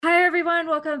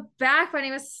everyone, welcome back. My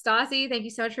name is Stassi. Thank you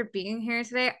so much for being here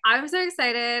today. I'm so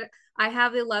excited. I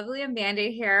have the lovely Amanda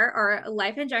here, or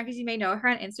Lifenjunk, as you may know her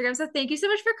on Instagram. So thank you so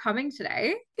much for coming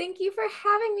today. Thank you for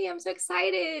having me. I'm so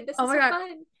excited. This Oh is my so God.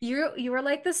 fun. You were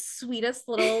like the sweetest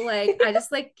little I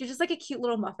just like you're just like a cute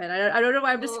little muffin. I don't know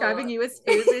why I'm describing Oh, you as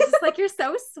food, but it's just like you're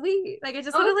so sweet. Like I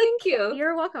just want to oh, thank you.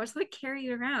 you're welcome. I just want to carry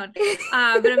you around.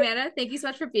 But Amanda, thank you so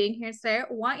much for being here today.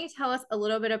 Why don't you tell us a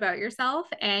little bit about yourself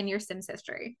and your Sims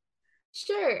history?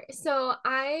 Sure. So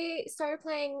I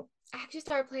actually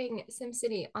started playing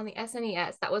SimCity on the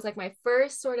SNES. That was like my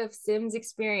first sort of Sims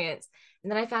experience. And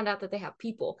then I found out that they have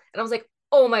people. And I was like,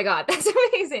 oh my God, that's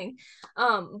amazing.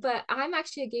 But I'm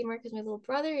actually a gamer because my little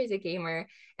brother is a gamer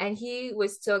and he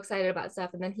was so excited about stuff.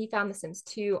 And then he found The Sims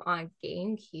 2 on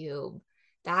GameCube.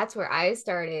 That's where I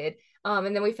started.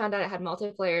 And then we found out it had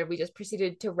multiplayer. We just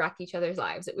proceeded to wreck each other's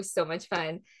lives. It was so much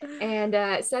fun.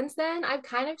 And since then, I've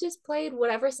kind of just played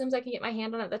whatever Sims I can get my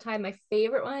hand on at the time. My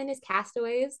favorite one is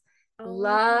Castaways. Oh,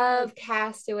 Love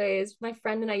Castaways. My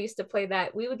friend and I used to play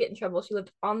that. We would get in trouble. She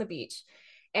lived on the beach.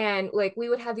 And like we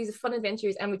would have these fun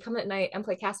adventures and we'd come at night and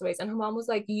play Castaways. And her mom was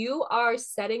like, you are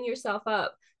setting yourself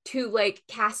up to like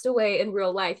castaway in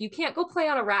real life. You can't go play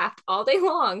on a raft all day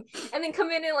long and then come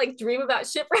in and like dream about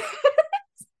shipwreck.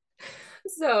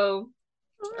 So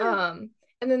um,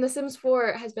 and then The Sims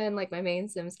 4 has been like my main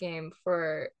Sims game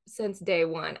for since day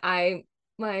one.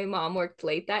 My mom worked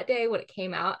late that day when it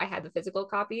came out. I had the physical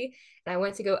copy and I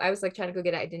was like trying to go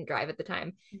get it. I didn't drive at the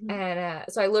time. Mhm. And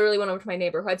so I literally went over to my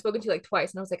neighbor who I'd spoken to like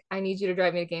twice and I was like, I need you to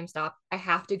drive me to GameStop. I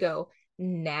have to go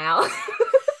now.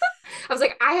 I was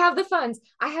like, I have the funds,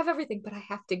 I have everything, but I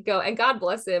have to go. And God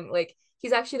bless him. Like,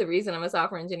 he's actually the reason I'm a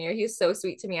software engineer. He was so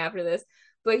sweet to me after this.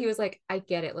 But he was like, I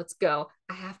get it. Let's go.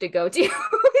 I have to go too.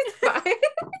 It's fine.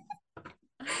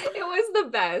 It was the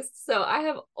best. So I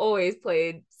have always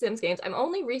played Sims games. I'm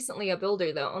only recently a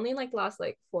builder though. Only like the last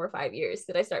like 4 or 5 years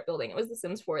did I start building. It was The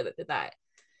Sims 4 that did that.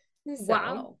 So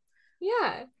Wow.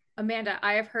 yeah. Amanda,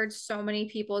 I have heard so many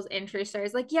people's intro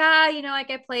stories. Like, yeah,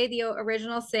 like I played the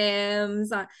original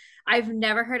Sims. I've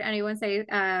never heard anyone say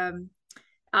on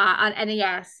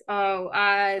NES. Oh, Oh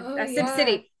yeah.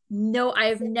 SimCity. No,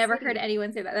 I've Sim never heard City.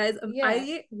 anyone say that. That is, Yeah.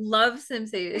 I love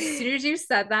SimCity. As soon as you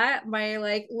said that, my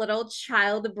like little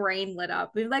child brain lit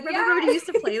up. We like remember when Yeah. you used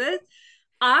to play this?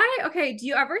 Okay. Do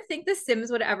you ever think The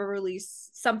Sims would ever release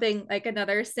something like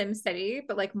another Sim City,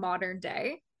 but like modern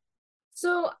day?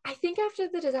 So I think after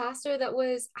the disaster that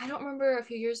was, I don't remember a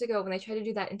few years ago when they tried to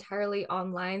do that entirely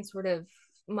online sort of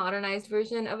modernized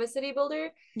version of a city builder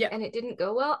Yeah. and it didn't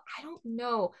go well. I don't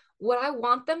know. What I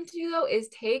want them to do though is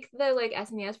take the like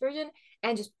SNES version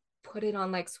and just put it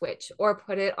on like Switch or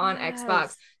put it on Xbox.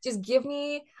 Yes. Just give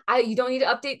me I you don't need to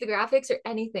update the graphics or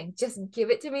anything. Just give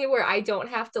it to me where I don't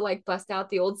have to like bust out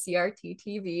the old CRT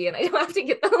TV and I don't have to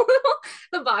get the little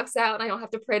the box out and I don't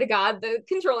have to pray to God the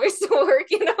controllers to work.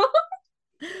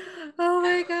 Oh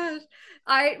my gosh.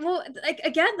 Well, like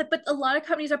again, but a lot of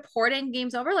companies are porting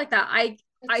games over like that.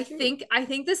 That's true. I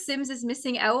think The Sims is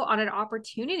missing out on an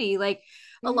opportunity. Like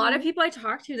a lot of Mm-hmm. people I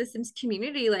talk to, the Sims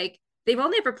community, like they've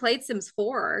only ever played Sims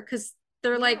 4 because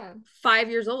they're like Yeah. 5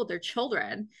 years old, they're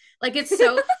children. Like it's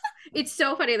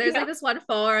so funny. There's like Yeah. this one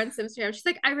follower on Sims Instagram. She's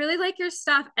like, I really like your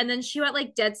stuff. And then she went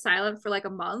like dead silent for like a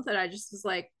month, and I just was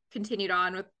like continued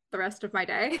on with the rest of my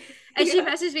day. And she Yeah.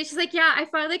 messaged me. She's like, yeah, I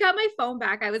finally got my phone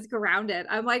back. I was grounded.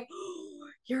 I'm like, oh,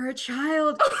 you're a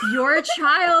child. You're a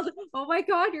child. Oh my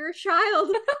God, you're a child.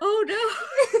 Oh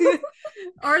no.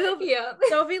 Or Yeah.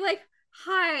 they'll be like,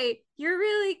 hi, you're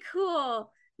really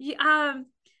cool. I'm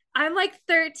like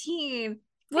 13.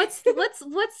 What's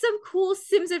some cool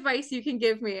Sims advice you can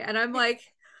give me? And I'm like,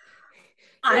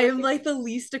 You're I like, am you're like the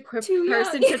least equipped too young.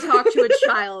 person to talk to a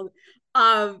child.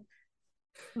 Um,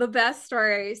 the best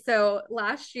story. So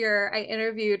last year I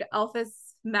interviewed Alpha's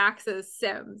Max's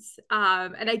Sims.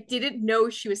 And I didn't know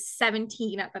she was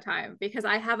 17 at the time because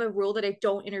I have a rule that I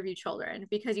don't interview children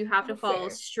because you have to Oh, follow fair.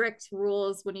 strict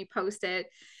rules when you post it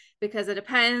because it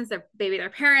depends. Maybe their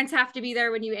parents have to be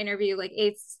there when you interview.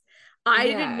 I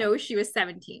didn't Yeah. know she was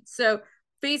 17. So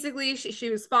basically she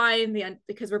was fine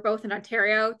because we're both in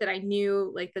Ontario that I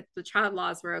knew like that the child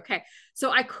laws were okay.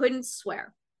 So I couldn't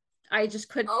swear. I just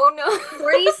could Oh no.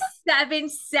 47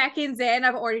 seconds in,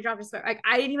 I've already dropped a swear. Like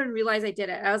I didn't even realize I did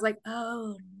it. I was like,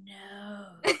 oh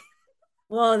no.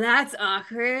 Well, that's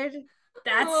awkward.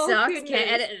 That Oh sucks. Can't goodness.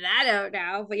 edit that out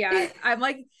now. But yeah, I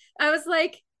was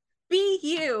like, be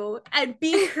you and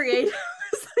be creative.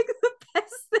 It's like the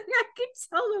best thing I could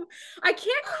tell them. I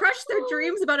can't crush their Oh,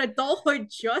 dreams about adulthood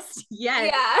just yet.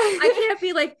 yeah. I can't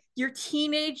be like, your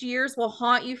teenage years will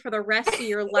haunt you for the rest of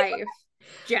your life.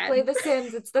 Play Jen. The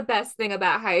Sims. It's the best thing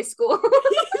about high school.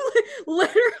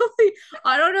 Literally,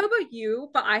 I don't know about you,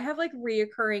 but I have like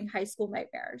reoccurring high school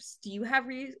nightmares. Do you have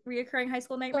reoccurring high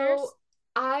school So nightmares?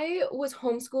 I was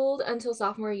homeschooled until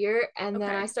sophomore year and then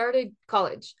I Okay. started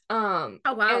college. Oh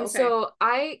wow, And okay. so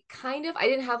I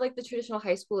didn't have like the traditional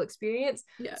high school experience.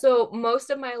 Yeah. So most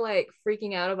of my like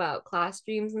freaking out about class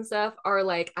dreams and stuff are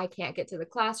like I can't get to the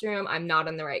classroom, I'm not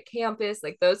on the right campus,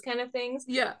 like those kind of things.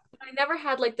 Yeah. I never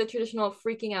had like the traditional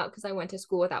freaking out because I went to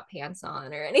school without pants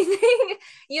on or anything.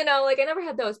 Like I never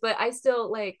had those, but I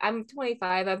still like I'm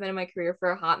 25. I've been in my career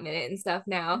for a hot minute and stuff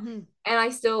now. Mhm. And I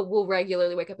still will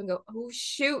regularly wake up and go, oh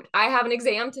shoot, I have an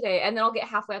exam today. And then I'll get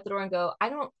halfway out the door and go, I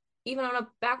don't even own a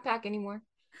backpack anymore.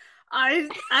 I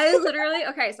literally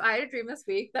okay, so I had a dream this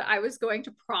week that I was going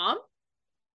to prom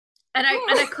and I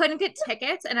Mm. couldn't get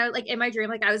tickets and I like in my dream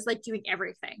like I was like doing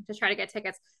everything to try to get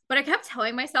tickets. But I kept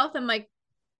telling myself I'm like,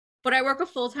 but I work a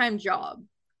full-time job.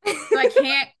 So I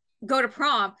can't go to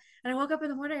prom. And I woke up in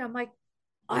the morning, I'm like,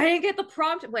 I didn't get the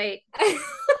prom. Wait,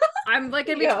 I'm like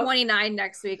gonna be Yo, 29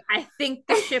 next week. I think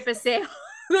the ship is sailed.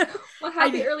 well,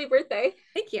 happy I early birthday.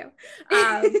 thank you.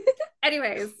 Um,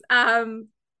 anyways,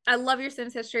 I love your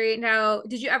Sims history. Now,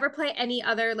 did you ever play any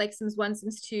other like Sims 1,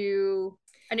 Sims 2?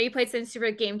 I know you played Sims 2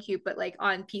 for GameCube, but like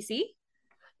on PC?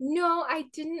 No, I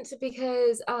didn't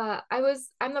because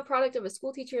I'm the product of a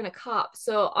school teacher and a cop.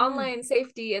 So Mm, online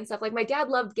safety and stuff. Like my dad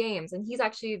loved games and he's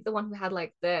actually the one who had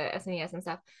like the SNES and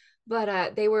stuff.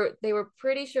 But they were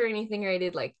pretty sure anything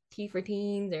rated like T for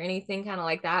teens or anything kind of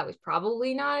like that was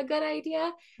probably not a good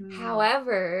idea. mm.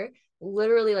 However,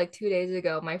 literally like 2 days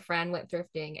ago, my friend went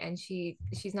thrifting and she's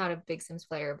not a big Sims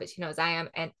player, but she knows I am.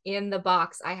 And in the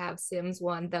box, I have Sims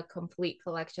 1, the complete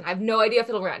collection. I have no idea if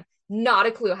it'll run. Not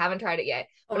a clue. Haven't tried it yet.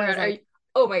 Oh But my I was God. Are like,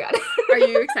 oh my God. are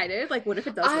you excited? Like, what if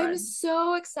it does I'm run?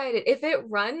 so excited. If it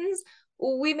runs,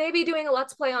 we may be doing a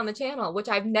let's play on the channel, which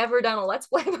I've never done a let's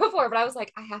play before, but I was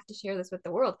like, I have to share this with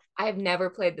the world. I have never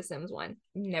played The Sims 1.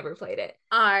 Never played it.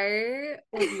 I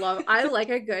would love, I like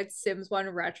a good Sims 1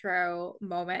 retro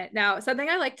moment. Now, something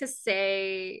I like to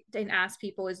say and ask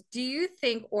people is do you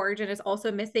think Origin is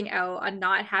also missing out on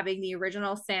not having the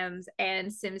original Sims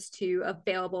and Sims 2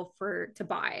 available for to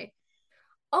buy?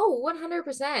 Oh,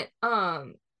 100%.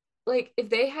 Like if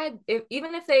they had if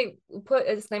even if they put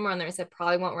a disclaimer on there and said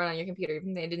probably won't run on your computer, even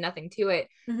if they did nothing to it,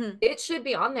 Mhm. it should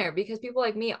be on there because people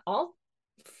like me, I'll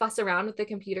fuss around with the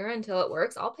computer until it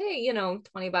works. I'll pay,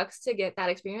 $20 to get that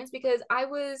experience because I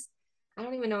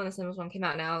don't even know when the Sims one came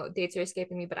out now. Dates are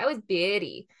escaping me, but I was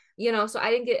bitty, so I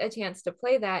didn't get a chance to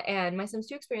play that. And my Sims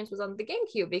 2 experience was on the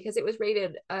GameCube because it was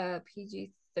rated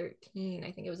PG-13.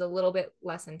 I think it was a little bit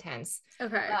less intense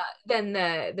Okay. than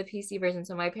the PC version.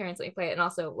 So my parents let me play it. And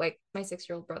also like my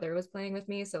 6-year-old brother was playing with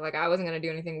me. So like I wasn't gonna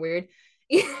do anything weird,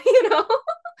 you know.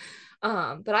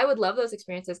 But I would love those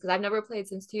experiences because I've never played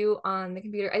Sims 2 on the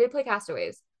computer. I did play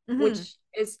Castaways, Mhm. which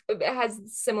is it has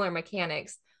similar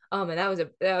mechanics. And that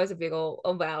was a big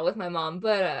old battle with my mom.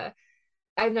 But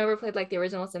I've never played like the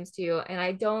original Sims 2, and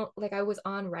I don't like I was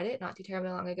on Reddit not too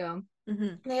terribly long ago.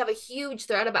 Mhm. They have a huge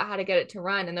thread about how to get it to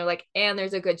run, and they're like, and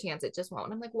there's a good chance it just won't.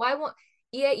 And I'm like, why won't?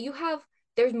 Yeah,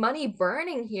 there's money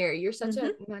burning here. You're such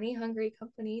a Mhm. money hungry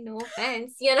company. No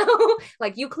offense.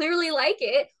 Like you clearly like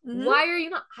it. Mhm. Why are you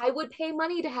not? I would pay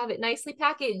money to have it nicely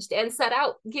packaged and set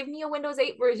out. Give me a Windows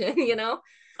 8 version.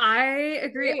 I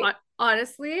agree. Great.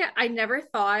 Honestly, I never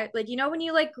thought like when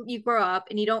you like you grow up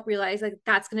and you don't realize like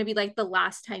that's gonna be like the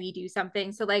last time you do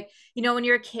something. So like when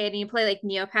you're a kid and you play like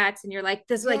Neopets and you're like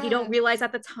this like you don't Yeah. realize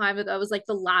at the time that that was like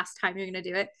the last time you're gonna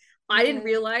do it. I didn't Yeah.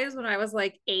 realize when I was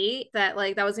like 8 that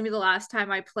like that was gonna be the last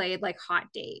time I played like Hot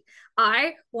Date.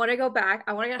 I want to go back.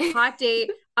 I want to get Hot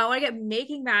Date. I want to get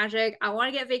Making Magic. I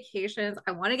want to get Vacations.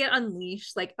 I want to get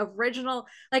Unleashed. Like original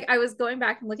like I was going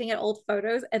back and looking at old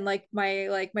photos and like my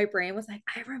brain was like,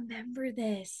 I remember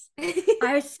this.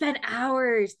 I spent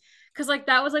hours because like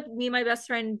that was like me and my best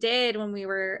friend did when we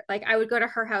were like I would go to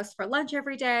her house for lunch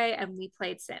every day and we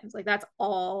played Sims. Like that's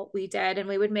all we did. And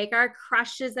we would make our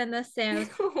crushes in the Sims.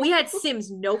 We had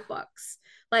Sims notebooks.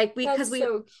 Like we because That's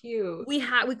so cute. we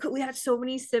had so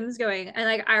many Sims going. And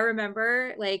like I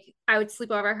remember like I would sleep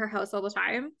over at her house all the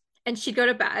time and she'd go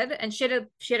to bed and she had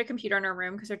a computer in her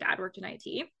room because her dad worked in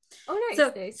IT. Oh, nice,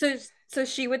 So nice. so so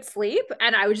she would sleep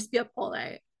and I would just be up all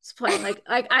night just playing like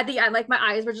at the end like my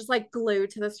eyes were just like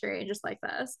glued to the screen just like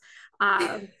this.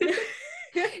 Um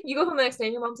You go home the next day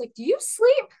and your mom's like, do you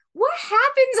sleep? What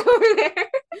happens over there?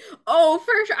 oh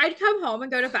for sure I'd come home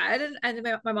and go to bed and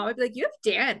my mom would be like you have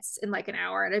dance in like an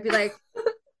hour and I'd be like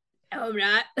no I'm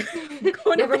not I'm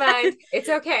going to Never bed mind. It's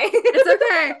okay. it's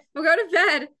okay we'll go to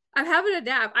bed I'm having a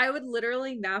nap. I would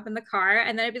literally nap in the car,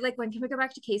 and then I'd be like, when can we go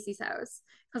back to Casey's house?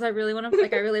 Because I really want to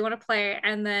play.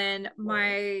 And then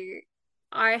my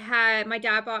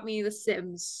dad bought me The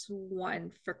Sims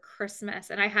 1 for Christmas,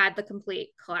 and I had the complete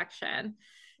collection.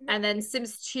 And then Nice.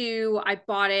 Sims 2, I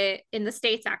bought it in the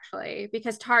States actually,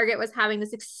 because Target was having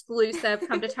this exclusive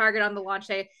come to Target on the launch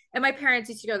day. And my parents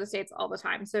used to go to the States all the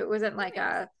time. So it wasn't like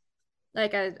Nice.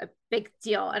 a big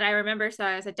deal. And I remember, so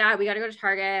I said, Dad, we got to go to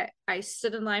Target. I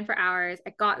stood in line for hours.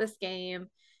 I got this game,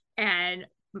 and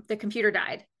the computer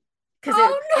died because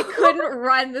it Oh couldn't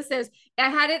run The Sims. I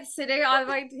had it sitting on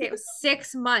my table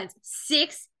 6 months.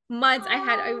 6 months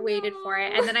I waited for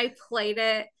it, and no. then I played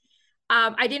it.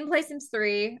 I didn't play Sims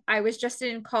 3. I was just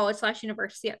in college slash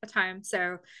university at the time,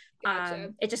 so Gotcha.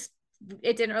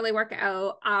 it didn't really work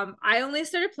out. I only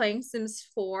started playing Sims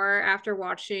 4 after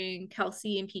watching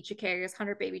Kelsey and Peachy K's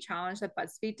 100 Baby Challenge that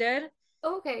BuzzFeed did.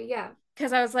 Okay, yeah.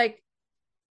 Because I was like,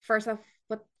 first off,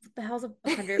 what the hell's a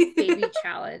 100 Baby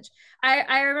Challenge?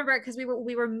 I remember because we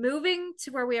were moving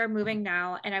to where we are moving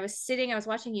now, and I was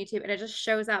watching YouTube, and it just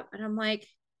shows up, and I'm like,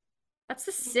 that's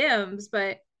The Sims,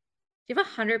 but you have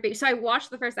 100 babies. So I watched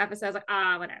the first episode. I was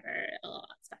like, whatever. Oh,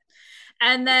 it's fine.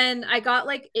 And then I got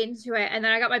like into it, and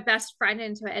then I got my best friend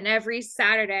into it. And every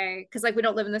Saturday, because like we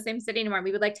don't live in the same city anymore,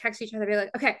 we would like text each other, be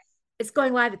like, okay, it's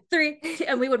going live at 3,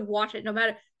 and we would watch it no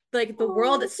matter like the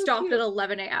world Oh, that so stopped at cute.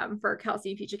 11 a.m. for Kelsey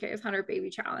and Peachy K's 100 Baby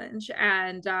Challenge.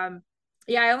 And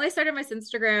yeah, I only started my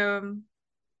Instagram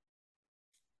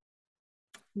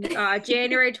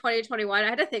January 2021. I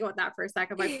had to think about that for a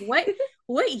second. I'm like,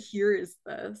 what year is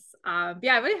this?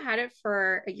 Yeah, I've only had it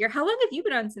for a year. How long have you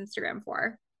been on Instagram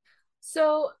for?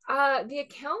 So, the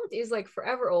account is like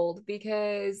forever old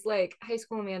because like high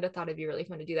school Amanda thought it'd be really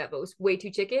fun to do that, but it was way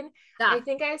too chicken. I Ah,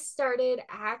 think I started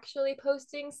actually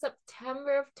posting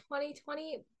September of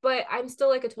 2020, but I'm still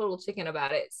like a total chicken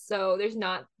about it. So there's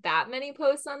not that many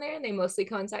posts on there, and they mostly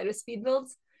coincide with speed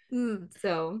builds. mm.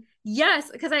 So Yes,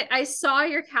 because I saw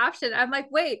your caption. I'm like,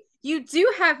 wait, you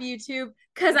do have YouTube?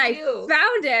 Because I I do.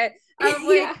 found it. I'm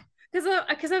like, Yeah.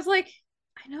 because I was like,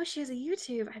 I know she has a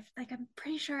YouTube. I'm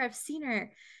pretty sure I've seen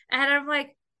her. And I'm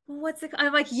like, what's it?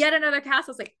 I'm like, yet another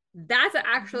castle. It's like, that's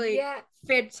actually Yeah.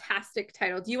 fantastic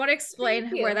title. Do you want to Thank explain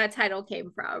where you. that title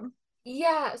came from?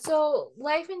 Yeah, so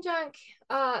Lifenjunk,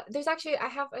 there's actually I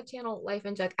have a channel,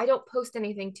 Lifenjunk. I don't post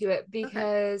anything to it Okay.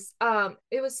 because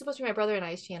it was supposed to be my brother and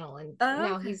I's channel, and Oh,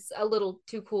 now okay. he's a little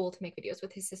too cool to make videos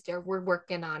with his sister. We're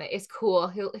working on it. It's cool.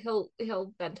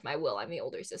 He'll bend to my will. I'm the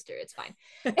older sister. It's fine.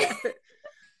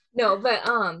 No, but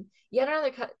yet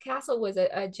another castle was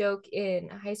a joke in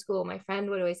high school. My friend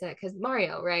would always say that because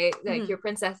Mario, right? Like Mhm. your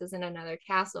princess is in another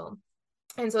castle.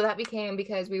 And so that became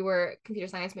because we were computer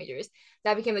science majors.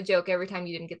 That became the joke every time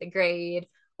you didn't get the grade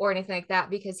or anything like that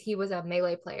because he was a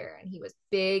melee player and he was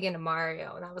big into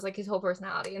Mario and that was like his whole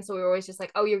personality. And so we were always just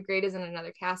like, oh, your grade is in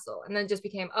another castle. And then it just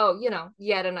became, oh,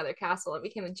 yet another castle. It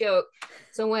became a joke.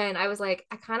 So when I was like,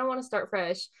 I kind of want to start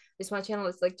fresh, just want a channel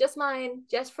that's like just mine,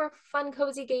 just for fun,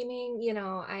 cozy gaming.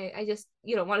 I just,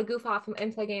 want to goof off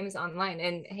and play games online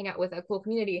and hang out with a cool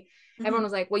community. Everyone Mhm.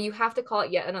 was like, well, you have to call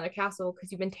it yet another castle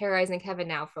because you've been terrorizing Kevin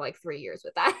now for like 3 years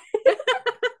with that.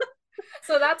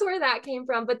 So that's where that came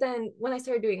from. But then when I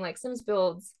started doing like Sims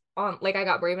builds on, like I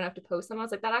got brave enough to post them, I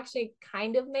was like, that actually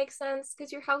kind of makes sense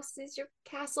because your house is your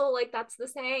castle. Like that's the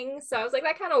saying. So I was like,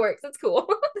 that kind of works. It's cool.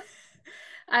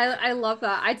 I love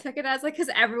that. I took it as like because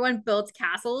everyone builds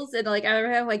castles and like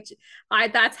everyone like I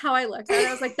that's how I looked at it.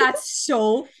 I was like, that's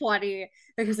so funny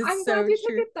because it's I'm glad so you took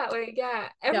true. it that way. Yeah.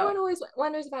 No. Everyone always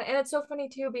wonders about it. And it's so funny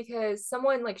too because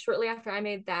someone like shortly after I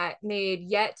made that made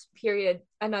yet period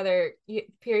another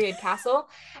period castle.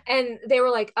 And they were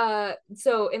like,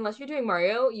 so unless you're doing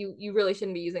Mario, you really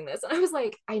shouldn't be using this. And I was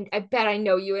like, I bet I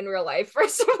know you in real life,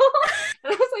 first of all.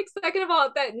 And I was like, second of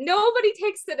all, that nobody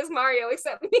takes it as Mario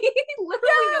except me. Literally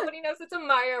Yeah. nobody knows it's a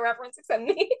Mario reference except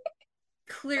me.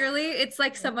 Clearly it's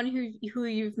like someone who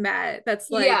you've met that's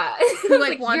like Yeah. who It's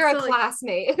like like you're wants a to like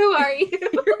classmate. Who are you?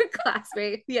 you're a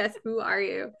classmate. Yes, who are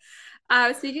you?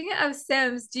 Speaking of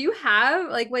Sims, do you have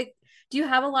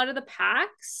a lot of the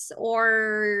packs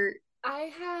or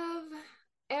I have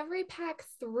every pack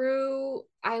through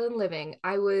Island Living.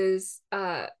 I was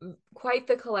quite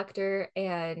the collector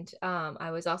and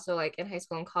I was also like in high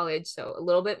school and college, so a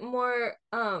little bit more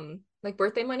like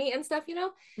birthday money and stuff.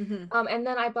 Mhm. And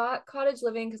then I bought Cottage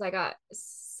Living because I got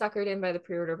suckered in by the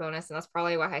pre-order bonus, and that's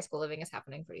probably why High School Living is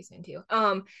happening pretty soon too.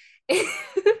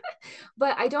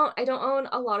 But I don't own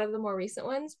a lot of the more recent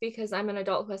ones because I'm an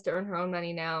adult who has to earn her own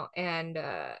money now, and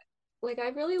like I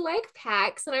really like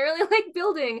packs and I really like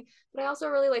building, but I also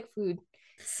really like food.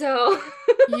 So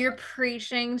You're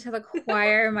preaching to the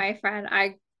choir, my friend.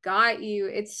 I got you.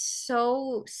 It's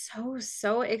so, so,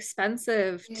 so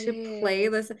expensive it to play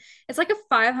is. this. It's like a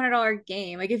 $500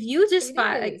 game. Like if you just It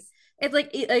buy like is. it's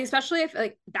like especially if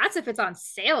like that's if it's on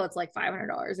sale, it's like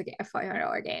 $500 a game, a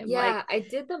 $500 game. Like Yeah, I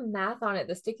did the math on it.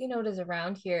 The sticky note is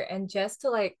around here. And just to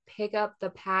like pick up the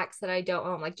packs that I don't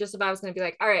own, like just if I was gonna be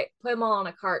like, all right, put them all on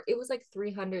a cart, it was like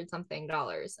 300 something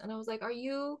dollars. And I was like, are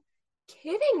you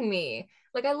kidding me?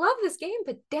 Like I love this game,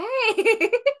 but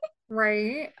dang.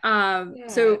 right. Yeah.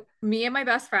 So me and my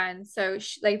best friend, so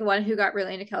like the one who got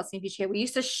really into Kelsey and PGA, we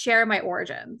used to share my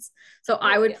origins. So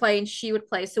I Oh would yeah. play and she would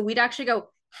play. So we'd actually go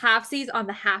half seas on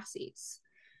the half seas.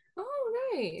 Oh,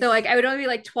 So like nice. I would only be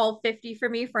like 1250 for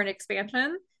me for an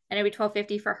expansion and it'd be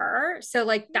 1250 for her. So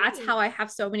like that's how I Nice.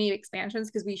 have so many expansions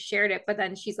because we shared it. But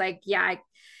then she's like, yeah,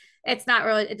 it's not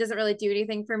really, it doesn't really do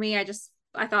anything for me.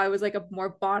 I thought it was like a more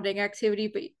bonding activity,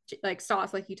 but like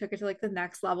Sauce, like you took it to like the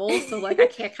next level. So like I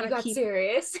can't You kind of got keep,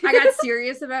 serious. I got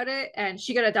serious about it and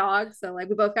she got a dog. So like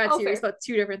we both got Oh, serious fair. about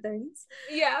two different things.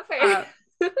 Yeah, fair.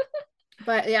 Uh,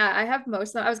 but yeah, I have most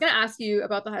of them. I was gonna ask you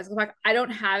about the high school pack. I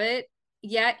don't have it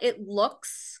yet. It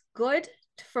looks good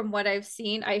from what I've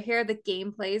seen. I hear the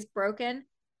gameplay is broken.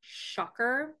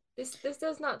 Shocker, This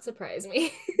does not surprise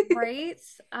me. right?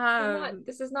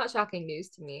 This is not shocking news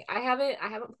to me. I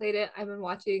haven't played it. I've been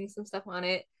watching some stuff on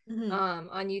it Mhm.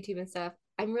 on YouTube and stuff.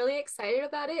 I'm really excited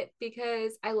about it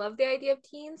because I love the idea of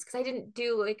teams because I didn't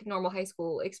do like normal high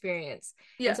school experience.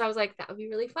 And Yeah. so I was like that would be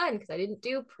really fun because I didn't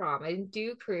do prom. I didn't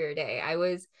do career day. I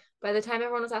was by the time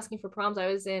everyone was asking for proms, I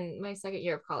was in my second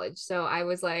year of college. So I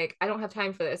was like I don't have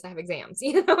time for this. I have exams,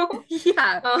 you know?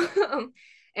 Yeah.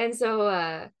 And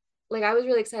so like I was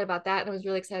really excited about that and I was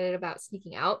really excited about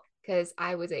sneaking out because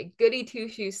I was a goody two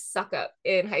shoes suck up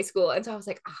in high school. And so I was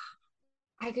like,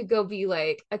 I could go be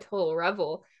like a total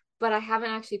rebel. But I haven't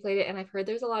actually played it, and I've heard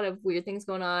there's a lot of weird things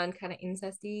going on, kind of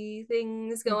incesty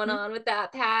things going Mhm. on with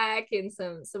that pack, and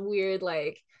some weird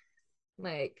like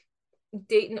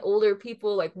dating older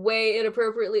people, like way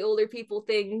inappropriately older people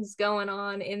things going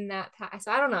on in that pack.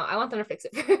 So I don't know. I want them to fix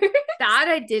it first. That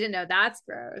I didn't know. That's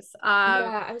gross.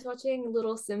 Yeah, I was watching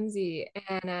Little Simsy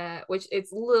and which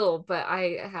it's little, but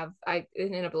I have an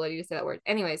inability to say that word.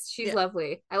 Anyways, she's Yeah.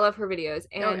 lovely. I love her videos.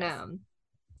 Oh And yes.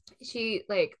 she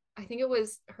like I think it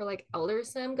was her like elder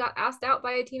sim got asked out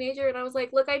by a teenager and I was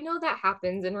like, look, I know that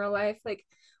happens in real life. Like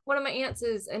one of my aunts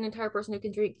is an entire person who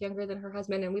can drink younger than her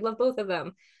husband and we love both of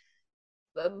them.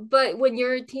 But when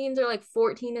your teens are like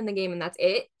 14 in the game and that's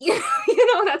it,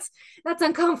 that's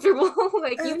uncomfortable.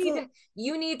 Like It's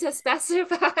you need to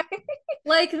specify.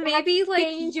 like That's maybe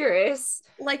dangerous,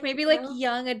 maybe you like know?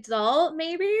 young adult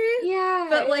maybe, Yeah,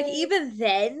 but like it is. even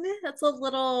then that's a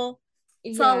little,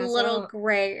 it's a Yeah, little so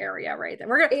gray area right there.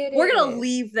 it We're gonna is.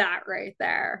 leave that right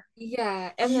there.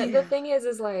 Yeah, and the Yeah. thing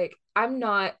is like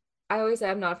I always say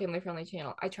I'm not a family friendly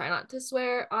channel. I try not to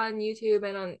swear on YouTube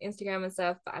and on Instagram and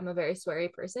stuff, but I'm a very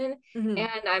sweary person. Mhm.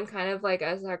 And I'm kind of like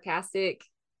a sarcastic,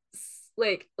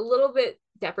 like a little bit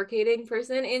deprecating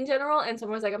person in general. And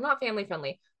someone's like, I'm not family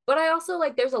friendly. But I also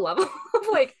like there's a level of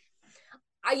like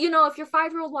if your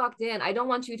 5-year-old walked in, I don't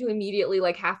want you to immediately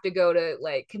like have to go to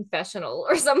like confessional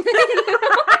or something.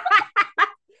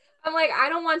 I'm like, I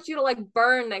don't want you to like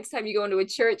burn next time you go into a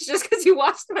church just because you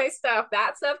watched my stuff.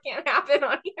 That stuff can't happen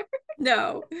on here,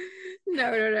 No.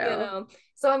 No, no, you no. know.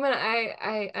 So I'm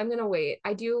gonna wait.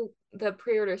 I do the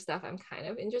pre-order stuff. I'm kind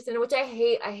of interested in, which I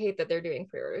hate. I hate that they're doing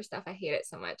pre-order stuff. I hate it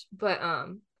so much. But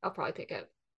I'll probably pick up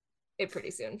it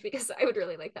pretty soon because I would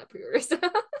really like that pre-order stuff.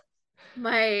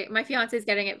 My fiance is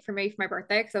getting it for me for my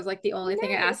birthday because I was like the only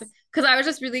thing I Oh, asked nice. because I was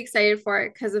just really excited for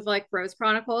it because of like Rose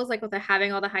Chronicles, like with the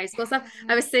having all the high school stuff.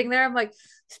 I was sitting there, I'm like,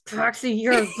 Praxi,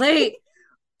 you're late.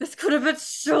 This could have been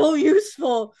so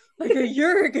useful like a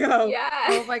year ago. Yeah.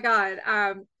 Oh my God.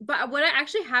 But what I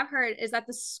actually have heard is that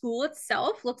the school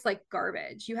itself looks like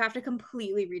garbage. You have to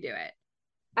completely redo it.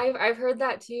 I've heard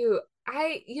that too.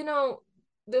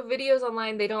 The videos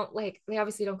online, they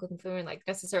obviously don't go through and like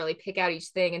necessarily pick out each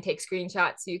thing and take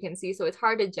screenshots so you can see. So it's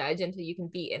hard to judge until you can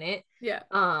be in it. Yeah.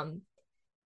 Um,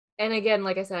 and again,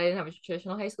 like I said, I didn't have a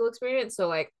traditional high school experience, so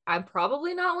like I'm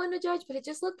probably not one to judge, but it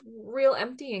just looked real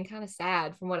empty and kind of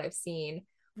sad from what I've seen.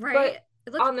 But Right?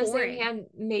 It looks on the same boring. hand,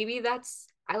 maybe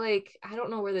I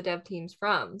don't know where the dev team's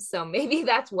from, so maybe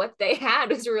that's what they had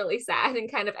was really sad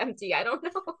and kind of empty. I don't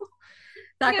know.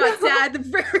 That You got know, sad.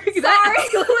 That sorry.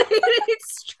 escalated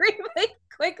extremely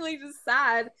quickly to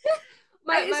sad. It's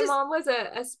My just mom was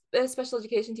a special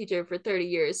education teacher for 30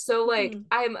 years, so like mhm.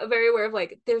 I'm very aware of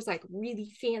like there's like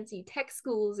really fancy tech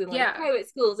schools and like Yeah. private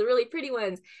schools, the really pretty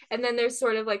ones, and then there's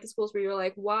sort of like the schools where you're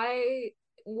like, why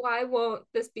why won't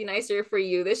this be nicer for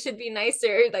you? This should be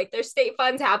nicer. Like there's state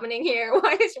funds happening here.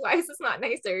 Why is this not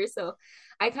nicer? So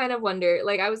I kind of wonder.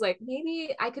 Like I was like,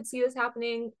 maybe I could see this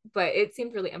happening, but it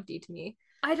seemed really empty to me.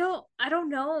 I don't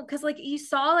know because like you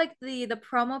saw like the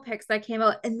promo pics that came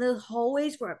out and the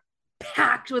hallways were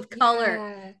packed with color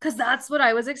Yeah. because that's what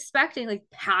I was expecting, like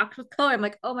packed with color. I'm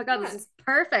like, oh my god, this Yeah. is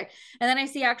perfect. And then I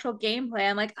see actual gameplay.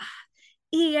 I'm like,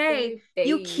 EA, Very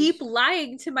you keep beige.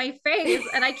 lying to my face,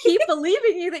 and I keep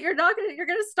believing you that you're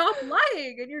gonna stop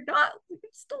lying, and you're not. You're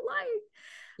still lying.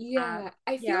 Yeah,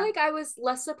 I feel Yeah, like I was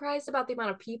less surprised about the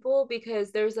amount of people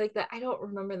because there's like I don't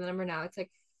remember the number now. It's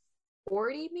like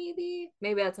 40 maybe.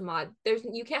 Maybe that's a mod. There's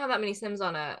you can't have that many Sims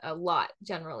on a lot,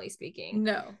 generally speaking.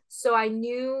 no, So I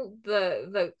knew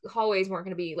the hallways weren't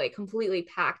going to be like completely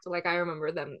packed like I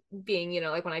remember them being,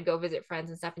 like when I go visit friends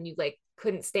and stuff and you like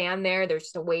couldn't stand there. There's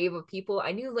just a wave of people.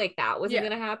 I knew like that wasn't yeah.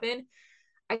 going to happen.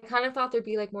 I kind of thought there'd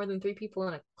be like more than three people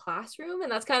in a classroom.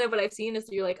 And that's kind of what I've seen is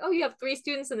you're like, oh, you have three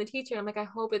students and the teacher. I'm like, I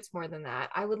hope it's more than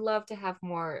that. I would love to have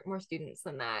more students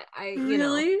than that.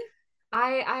 Really?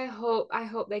 I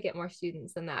hope they get more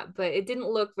students than that, but it didn't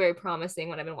look very promising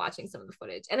when I've been watching some of the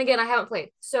footage. And again, I haven't played.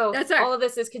 So That's all right. all of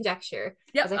this is conjecture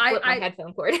Yep, as I flip my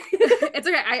headphone cord. it's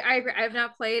okay. I agree. I have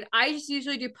not played. I just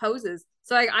usually do poses.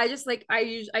 So like I just like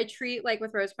I treat like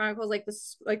with Rose Chronicles like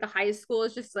this like the high school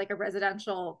is just like a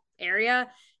residential area,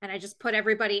 and I just put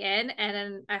everybody in, and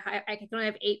then I can only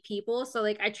have 8 people, so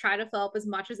like I try to fill up as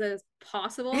much as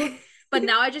possible. But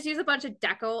now I just use a bunch of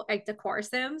decor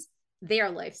sims. They are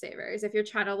lifesavers if you're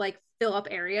trying to like fill up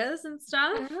areas and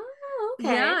stuff. Oh,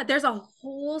 okay. Yeah, there's a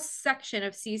whole section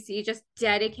of CC just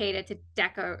dedicated to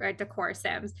decor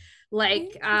sims,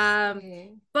 like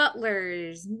Interesting.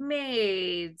 butlers,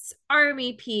 maids,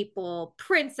 army people,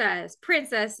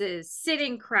 princesses,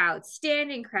 sitting crowd,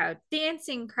 standing crowd,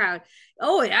 dancing crowd.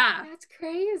 Oh yeah. That's I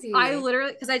crazy.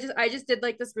 literally because I just did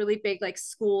like this really big like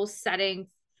school setting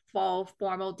fall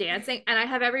formal dancing, and I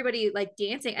have everybody like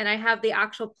dancing, and I have the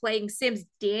actual playing sims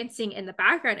dancing in the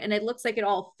background, and it looks like it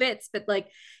all fits, but like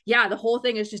yeah, the whole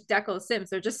thing is just deco sims.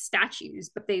 They're just statues,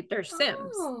 but they're sims.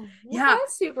 Oh, well, Yeah.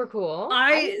 that's super cool.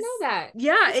 I I didn't know that.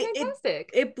 yeah, That's it fantastic.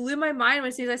 it blew my mind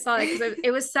as soon as I saw it because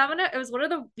it was one of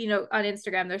the on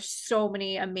Instagram. There's so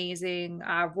many amazing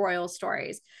royal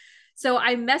stories. So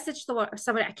I messaged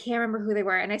somebody, I can't remember who they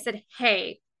were, and I said,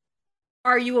 "Hey,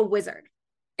 are you a wizard?"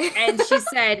 And she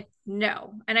said,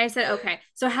 "No." And I said, "Okay,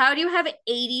 so how do you have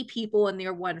 80 people in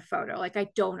your one photo? Like, I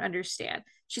don't understand."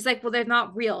 She's like, "Well, they're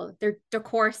not real. They're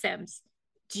decor sims.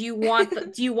 Do you want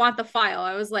the file?"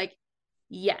 I was like,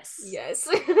 "Yes." Yes.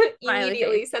 Smiley face.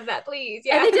 Immediately said that, please.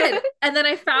 And Yeah. they did. And then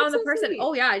I found That's the so person. sweet.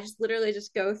 Oh yeah, I just literally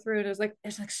just go through and it was like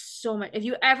there's like so much. If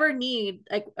you ever need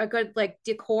like a good like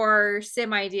decor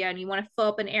sim idea and you want to fill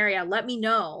up an area, let me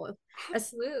know. As,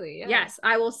 Absolutely. Yeah. yes,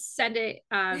 I will send it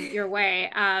your way.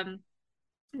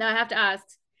 Now I have to ask,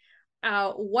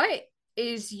 what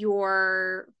is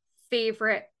your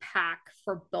favorite pack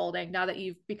for building now that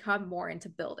you've become more into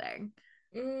building?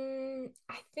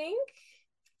 I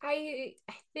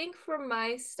think for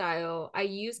my style, I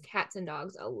use cats and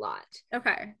dogs a lot.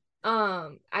 Okay.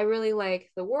 I really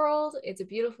like the world. It's a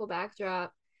beautiful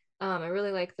backdrop. I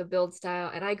really like the build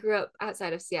style, and I grew up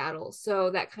outside of Seattle,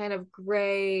 so that kind of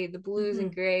gray, the blues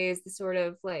and Mm-hmm. grays, the sort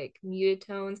of like muted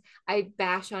tones. I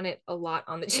bash on it a lot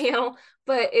on the channel,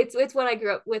 but it's what I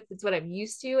grew up with. It's what I'm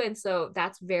used to, and so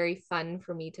that's very fun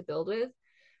for me to build with.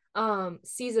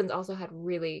 Seasons also had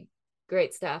really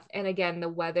great stuff, and again, the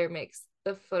weather makes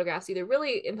the photographs either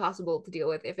really impossible to deal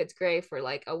with if it's gray for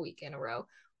like a week in a row,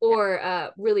 Yeah.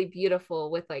 or really beautiful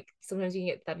with like sometimes you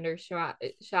can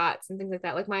get shots and things like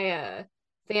that. Like my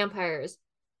vampires,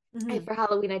 Mm-hmm. for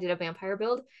Halloween I did a vampire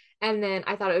build, and then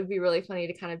I thought it would be really funny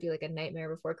to kind of do like a Nightmare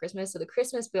Before Christmas. So the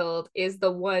Christmas build is the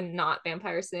one not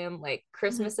vampire sim, like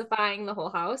Mm-hmm. Christmasifying the whole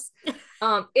house.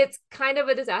 It's kind of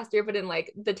a disaster, but in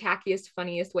like the tackiest,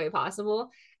 funniest way possible.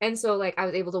 And so like I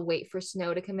was able to wait for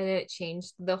snow to come in, and it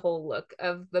changed the whole look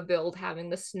of the build having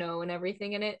the snow and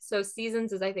everything in it. So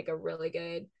Seasons is I think a really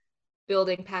good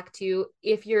building pack too.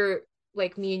 If you're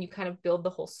like me and you kind of build the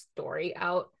whole story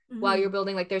out while you're Mm-hmm.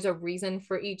 building, like there's a reason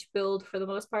for each build for the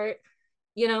most part,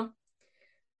 you know,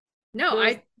 No, those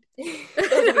I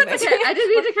those would be that's my okay. I didn't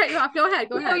mean to cut you off. Go ahead.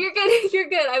 Go no, ahead. you're good. You're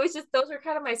good. I was just those were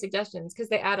kind of my suggestions because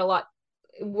they add a lot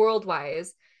world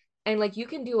wise, and like you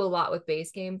can do a lot with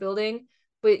base game building,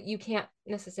 but you can't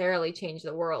necessarily change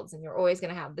the worlds, and you're always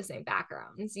going to have the same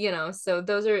backgrounds, so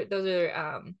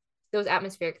those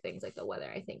atmospheric things like the weather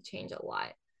I think change a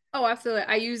lot. Oh, absolutely.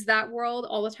 I use that world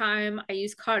all the time. I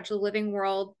use Cottage Living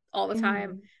World all the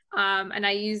time. Mm-hmm. And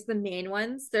I use the main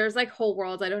ones. There's like whole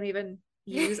worlds I don't even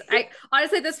use. I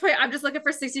honestly at this point I'm just looking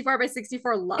for 64 by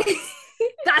 64 Lux.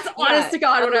 That's honest Yeah, to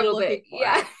God a what I'm little looking bit.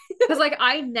 Yeah. for. Because like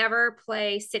I never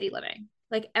play city living,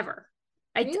 like ever.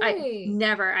 I Really?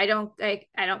 never. I don't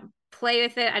play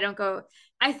with it. I don't go.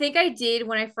 I think I did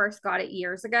when I first got it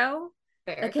years ago.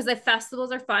 Like Fair. because the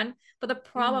festivals are fun. But the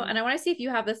problem, Mhm. and I want to see if you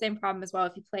have the same problem as well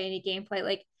if you play any gameplay,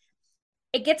 like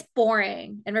it gets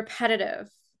boring and repetitive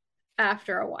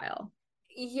after a while.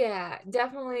 Yeah,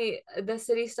 definitely. The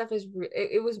city stuff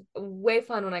it was way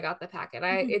fun when I got the pack, and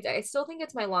Mhm. I still think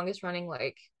it's my longest running.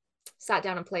 Like, sat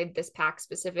down and played this pack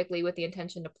specifically with the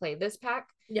intention to play this pack.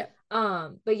 Yeah.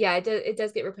 But yeah, it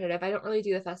does get repetitive. I don't really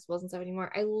do the festivals and stuff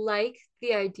anymore. I like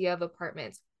the idea of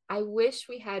apartments. I wish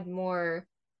we had more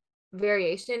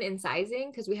variation in sizing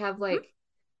because we have Mhm. like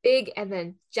big and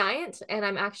then giant, and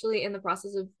I'm actually in the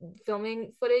process of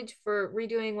filming footage for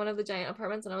redoing one of the giant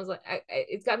apartments, and I was like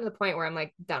it's gotten to the point where I'm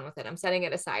like done with it. I'm setting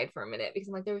it aside for a minute because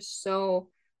I'm like there's so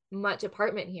much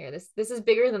apartment here. This is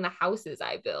bigger than the houses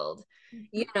I build, Mhm.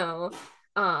 you know.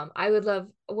 I would love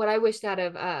what I wished out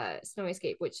of Snowy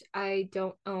Escape, which I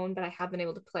don't own but I have been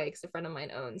able to play because a friend of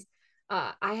mine owns.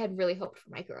 I had really hoped for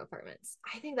micro apartments.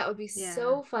 I think that would be Yeah.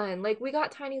 so fun. Like we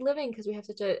got tiny living because we have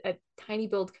such a tiny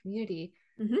build community.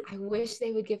 Mhm. I wish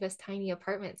they would give us tiny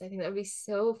apartments. I think that would be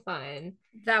so fun,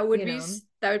 That would you be know.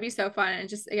 that would be so fun. And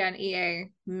just again, EA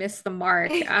missed the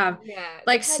mark. Yeah, they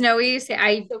Like had snowy.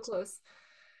 Say, so close.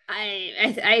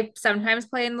 I sometimes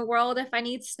play in the world if I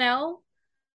need snow.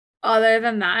 Other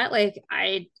than that, like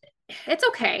it's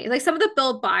okay. Like some of the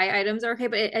build buy items are okay,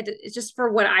 but it's just for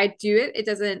what I do it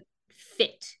doesn't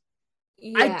fit.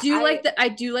 Yeah, I I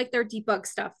do like their debug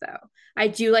stuff though. I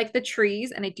do like the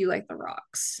trees and I do like the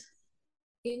rocks.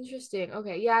 interesting.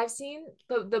 Okay, yeah, I've seen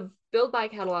the build by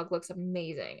catalog looks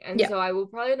amazing, and Yeah. so I will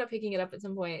probably end up picking it up at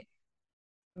some point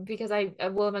because I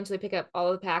will eventually pick up all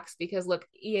of the packs because look,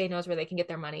 EA knows where they can get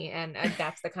their money, and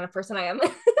that's the kind of person I am.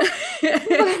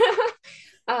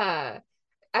 But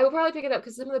I will probably pick it up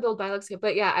because some of the build by looks good.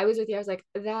 But yeah, I was with you. I was like,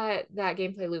 that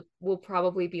gameplay loop will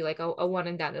probably be like a one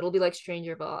and done. It'll be like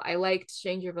Strangerville. I liked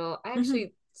Strangerville. I Mhm.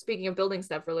 actually, speaking of building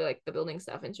stuff, really like the building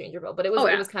stuff in Strangerville, but Oh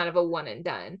it yeah. was kind of a one and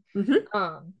done. Hmm.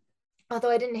 Um,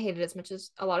 although I didn't hate it as much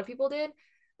as a lot of people did.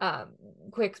 Um,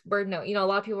 quick bird note, a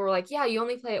lot of people were like, yeah, you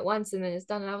only play it once and then it's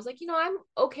done. And I was like, I'm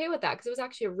okay with that because it was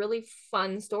actually a really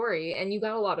fun story and you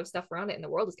got a lot of stuff around it and the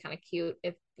world is kind of cute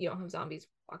if you don't have zombies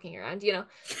walking around.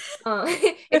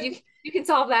 If you can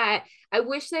solve that. I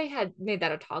wish they had made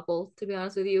that a toggle, to be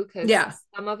honest with you, because Yeah.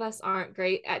 some of us aren't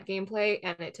great at gameplay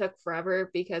and it took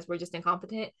forever because we're just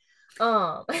incompetent.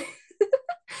 Um,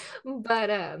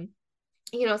 but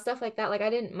stuff like that. Like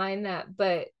I didn't mind that,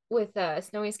 but with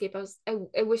Snowy Escape,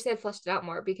 I wish they had fleshed it out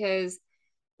more because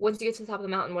once you get to the top of the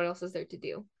mountain, what else is there to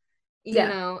do?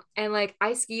 Yeah. And like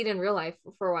I skied in real life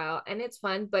for a while and it's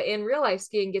fun, but in real life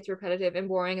skiing gets repetitive and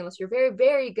boring unless you're very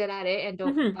very good at it and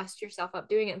don't Hmm. bust yourself up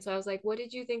doing it. And so I was like, what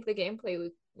did you think the gameplay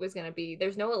was going to be?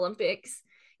 There's no Olympics,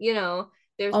 you know.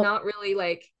 There's Oh not really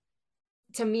like,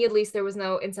 to me at least, there was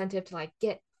no incentive to like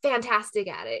get fantastic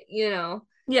at it. I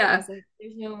yeah. was like,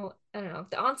 there's no, I don't know.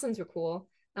 The onsens were cool.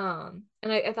 And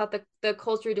I thought the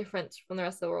culture difference from the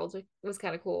rest of the world was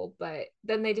kind of cool, but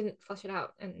then they didn't flesh it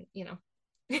out and.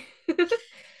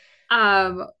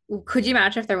 Um, could you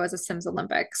imagine if there was a Sims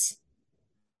Olympics?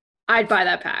 I'd buy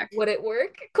that pack. Would it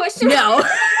work? Question No, mark.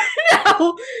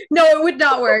 no, no, it would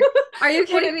not work. Are you Would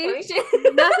kidding it me?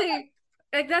 function? Nothing,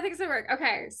 like nothing's gonna work.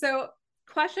 Okay, so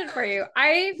question for you.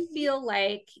 I feel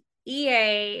like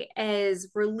EA is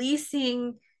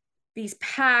releasing these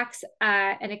packs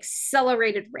at an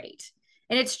accelerated rate.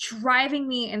 And it's driving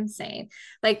me insane.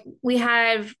 Like we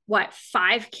have what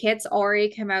 5 kits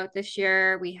already come out this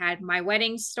year. We had My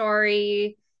Wedding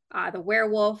Story, the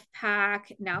Werewolf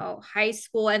pack, now High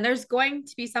School, and there's going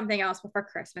to be something else before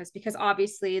Christmas because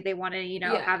obviously they want to,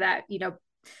 have Yeah. that,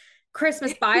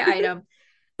 Christmas buy item.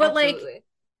 But like Absolutely.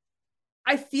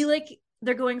 I feel like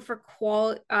they're going for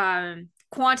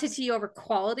quantity over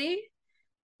quality.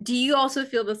 Do you also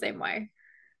feel the same way?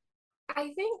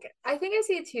 I think I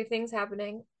see two things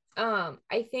happening.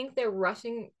 I think they're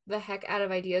rushing the heck out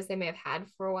of ideas they may have had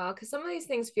for a while because some of these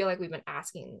things feel like we've been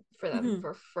asking for them Mm-hmm.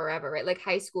 for forever, right? Like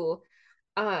high school.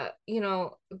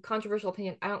 Controversial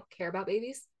opinion. I don't care about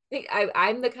babies.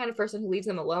 I'm the kind of person who leaves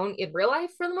them alone in real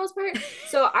life for the most part.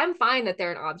 So I'm fine that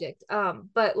they're an object.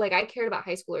 But like I cared about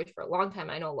high schoolers for a long time.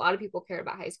 I know a lot of people cared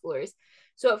about high schoolers.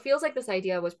 So it feels like this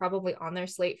idea was probably on their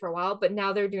slate for a while, but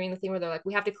now they're doing the thing where they're like,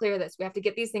 we have to clear this, we have to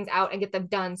get these things out and get them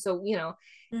done. So, and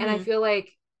I Mm-hmm. feel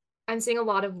like I'm seeing a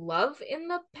lot of love in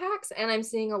the packs and I'm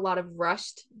seeing a lot of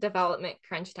rushed development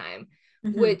crunch time,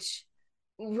 Mm-hmm. which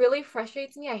really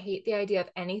frustrates me. I hate the idea of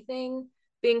anything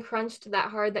being crunched that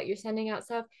hard that you're sending out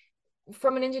stuff.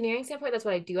 From an engineering standpoint, that's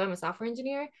what I do. I'm a software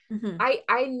engineer. Mm-hmm.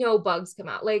 I know bugs come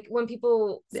out. Like when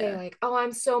people say Yeah. like, "Oh,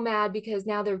 I'm so mad because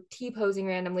now they're T-posing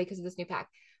randomly because of this new pack."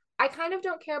 I kind of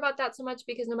don't care about that so much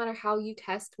because no matter how you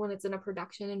test when it's in a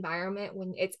production environment,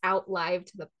 when it's out live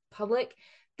to the public,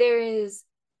 there is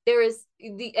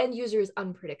the end user is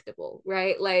unpredictable,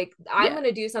 right? Like I'm Yeah. going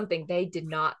to do something they did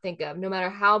not think of. No matter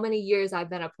how many years I've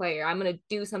been a player, I'm going to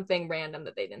do something random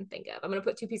that they didn't think of. I'm going to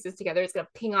put two pieces together. It's going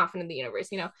to ping off into the universe,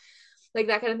 you know? Like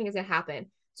that kind of thing is going to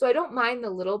happen. So I don't mind the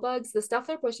little bugs. The stuff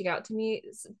they're pushing out to me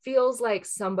feels like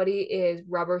somebody is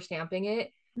rubber stamping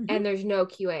it Mm-hmm. and there's no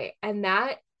QA. And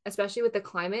that, especially with the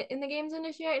climate in the games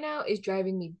industry right now, is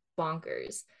driving me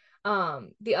bonkers.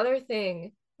 The other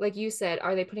thing, like you said,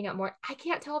 are they putting out more? I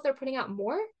can't tell if they're putting out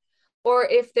more or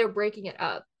if they're breaking it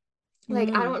up. Like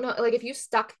I Mm-hmm. don't know, like if you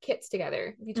stuck kits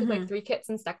together, if you took like Mm-hmm. 3 kits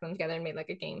and stuck them together and made like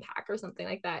a game pack or something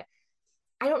like that,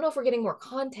 I don't know if we're getting more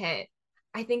content.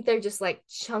 I think they're just like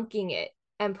chunking it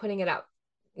and putting it out.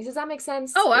 Does that make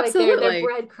sense? Oh, Like they're absolutely.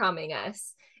 breadcrumbing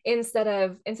us instead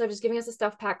of just giving us a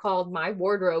stuff pack called my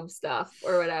wardrobe stuff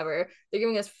or whatever. They're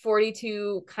giving us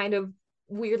 42 kind of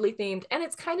weirdly themed, and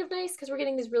it's kind of nice because we're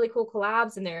getting these really cool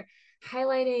collabs, and they're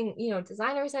highlighting, you know,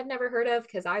 designers I've never heard of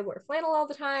because I wear flannel all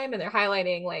the time, and they're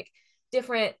highlighting like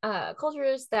different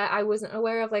cultures that I wasn't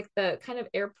aware of, like the kind of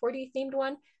airporty themed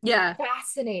one. Yeah.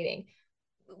 Fascinating.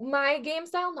 My game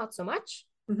style, not so much.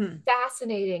 Mm-hmm.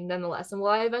 Fascinating nonetheless. And will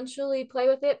I eventually play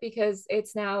with it because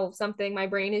it's now something my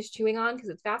brain is chewing on because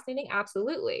it's fascinating?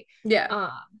 Absolutely. Yeah.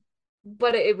 Um,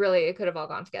 but it really it could have all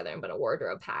gone together and been a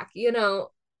wardrobe pack, you know,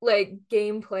 like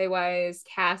gameplay wise,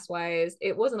 cast wise,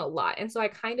 it wasn't a lot. And so I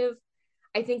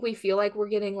think we feel like we're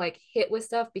getting like hit with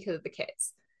stuff because of the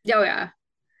kids. Oh, yeah.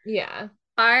 Yeah.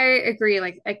 I agree.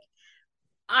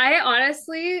 I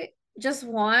honestly just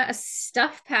want a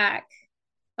stuff pack.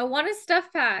 I want a stuff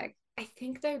pack. I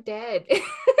think they're dead.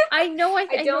 I know. I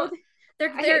I know don't they're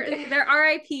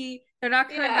RIP. They're not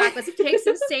coming yeah. back. Let's take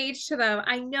some stage to them.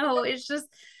 I know. It's just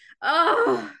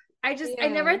oh, Yeah. I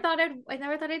never thought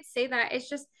I'd say that. It's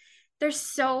just they're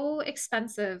so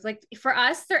expensive. Like for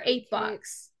us, they're The $8.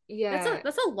 kits. Yeah.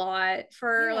 That's a lot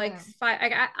for like Yeah. five.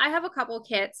 I have a couple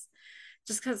kits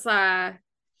just because I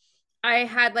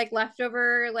had like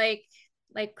leftover like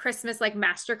Christmas like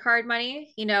MasterCard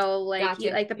money, you know, Gotcha.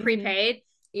 like the Mm-hmm. prepaid,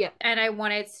 Yeah. and I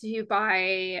wanted to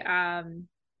buy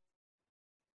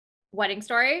Wedding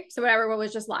Story. So whatever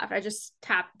was just left, I just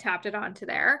tapped it onto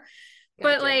there.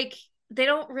 But Gotcha. like they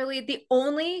don't really the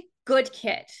only good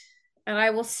kit, and I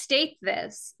will state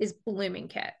this, is Blooming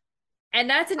Kit. And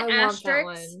that's an I want that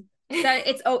asterisk one. that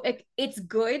it's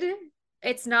good.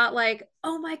 It's not like,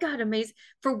 oh my God, amazing.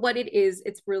 For what it is,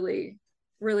 it's really,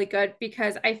 really good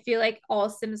because I feel like all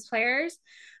Sims players,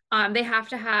 they have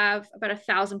to have about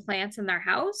 1,000 plants in their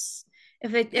house.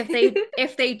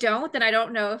 If they don't, then I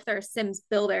don't know if they're a Sims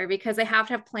builder because they have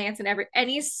to have plants in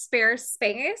any spare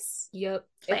space. Yep.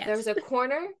 If Plant. there's a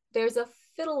corner, there's a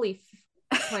fiddle leaf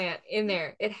plant in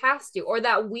there. It has to. Or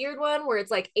that weird one where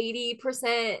it's like 80%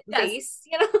 Yes. base,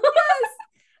 you know? Yes.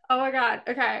 Oh my God.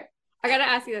 Okay. I gotta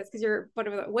ask you this because you're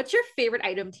whatever. What's your favorite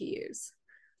item to use?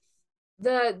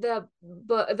 The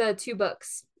two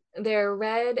books. They're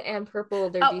red and purple,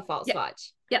 their Oh, default yeah,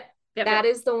 swatch. yep, yep, That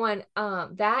yep. is the one.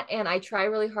 That and I try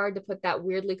really hard to put that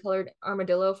weirdly colored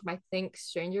armadillo from I think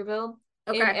Strangerville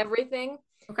in Okay, everything.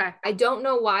 okay. I don't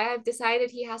know why I've decided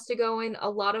he has to go in a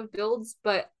lot of builds,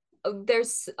 but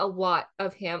there's a lot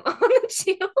of him on the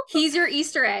channel. He's your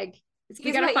Easter egg. We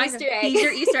He's gotta my find him. Easter egg. He's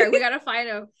your Easter egg. We gotta find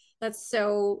him. That's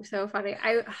so funny.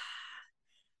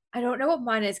 I don't know what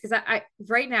mine is because I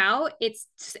right now it's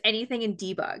just anything in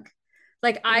debug.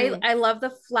 Like Mm, I love the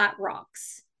flat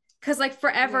rocks because like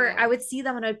forever I yeah. would see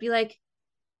them and I'd be like,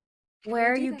 How do where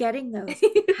you are do you getting those?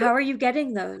 that? How are you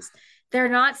getting those? They're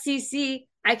not CC.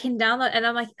 I can download, and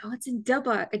I'm like, oh, it's in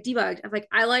debugged. I'm like,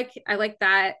 I like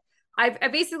that. I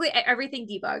basically everything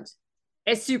debugged.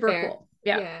 It's super Fair. cool.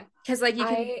 Yeah, Yeah. because like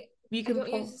I you I can don't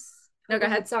pull. use Oh, No, go go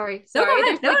ahead. ahead. Sorry. No, go Sorry.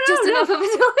 ahead. There's like just enough of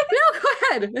it. No, go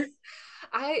ahead.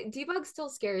 I debug still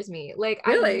scares me. Like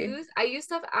Really? I use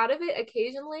stuff out of it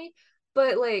occasionally,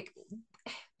 but like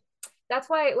that's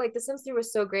why like the Sims 3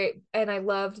 was so great and I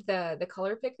loved the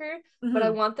color picker, but I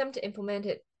Mm-hmm. want them to implement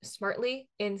it smartly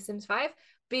in Sims 5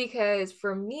 because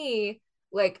for me,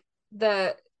 like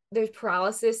the there's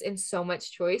paralysis in so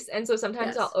much choice. And so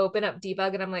sometimes I'll Yes. open up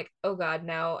debug and I'm like, oh God,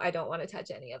 now I don't want to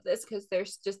touch any of this because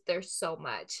there's so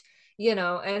much.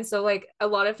 And so like a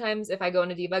lot of times if I go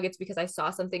into debug, it's because I saw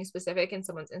something specific in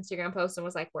someone's Instagram post and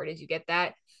was like, where did you get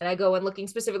that? And I go and looking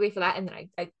specifically for that, and then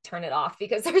I turn it off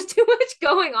because there's too much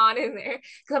going on in there.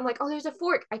 Because I'm like, oh, there's a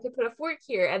fork, I could put a fork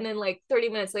here, and then like 30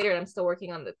 minutes later I'm still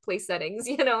working on the place settings,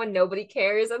 and nobody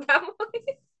cares at that point.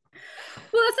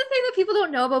 Well, that's the thing that people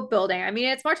don't know about building. I mean,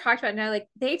 it's more talked about now. Like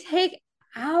they take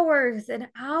hours and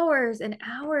hours and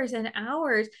hours and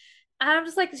hours. And I'm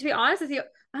just like, to be honest with you,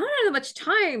 I don't have that much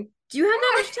time. Do you have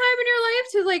that much Yeah. time in your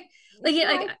life to like,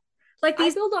 yeah, No, like I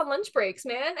these, build on lunch breaks,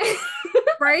 man.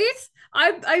 right?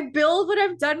 I build when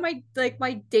I've done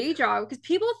my day job because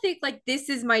people think like this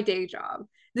is my day job.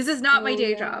 This is not my Oh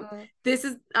day job. yeah. This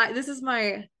is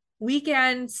my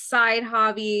weekend side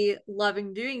hobby,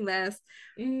 loving doing this.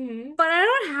 Mm-hmm. But I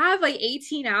don't have like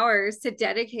 18 hours to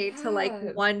dedicate to like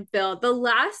Yeah. one build. The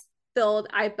last build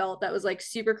I built that was like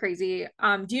super crazy.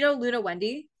 Do you know Luna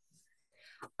Wendy?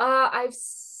 I've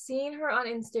seen her on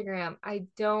Instagram. I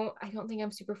don't think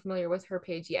I'm super familiar with her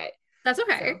page yet. That's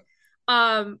okay. So,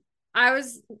 Um, I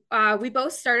was we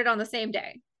both started on the same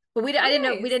day, but I oh didn't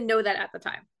know we nice. didn't know that at the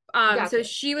time. So Gotcha.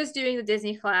 she was doing the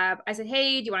Disney collab. I said,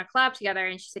 "Hey, do you want to collab together?"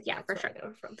 And she said, "Yeah, That's for where sure." I know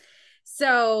her from.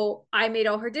 So I made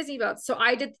all her Disney builds. So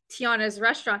I did Tiana's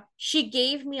restaurant. She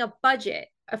gave me a budget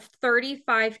of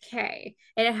 35K,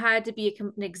 and it had to be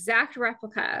an exact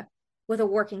replica with a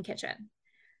working kitchen.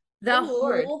 Oh The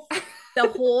Lord. whole the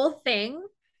whole thing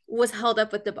was held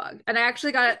up with debug, and I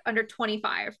actually got it under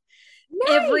 25.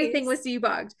 Everything Nice. was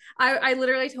debugged. I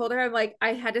literally told her, I'm like,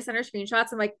 I had to send her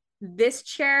screenshots. I'm like, this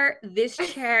chair, and this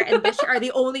chair are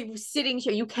the only sitting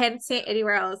chair. You can't sit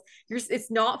anywhere else. It's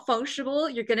not functional.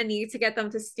 You're gonna need to get them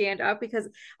to stand up because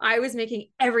I was making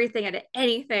everything out of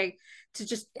anything to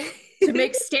just to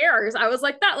make stairs. I was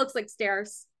like, that looks like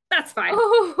stairs. That's fine.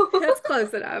 Oh, That's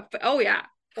close enough. But oh yeah.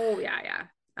 Oh yeah,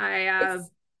 yeah. it's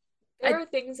there I are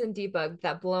things in debug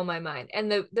that blow my mind.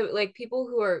 And the like people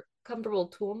who are comfortable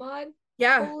tool mod,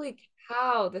 yeah. holy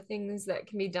cow, the things that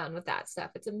can be done with that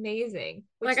stuff. It's amazing.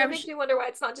 Which Like then makes me wonder why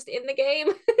it's not just in the game.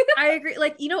 I agree.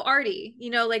 Like, Artie,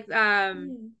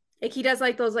 Mm. like he does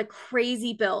like those like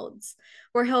crazy builds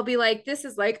where he'll be like, this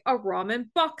is like a ramen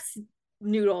box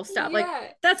noodle stuff. Like Yeah.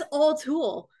 that's all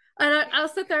tool. And I'll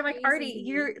sit there, I'm like, Crazy to Artie, me.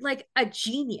 you're like a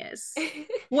genius.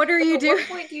 What are Like you at doing? what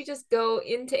point do you just go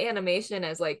into animation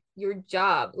as like your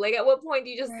job? Like at what point do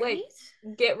you just like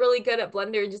Right? get really good at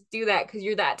Blender and just do that because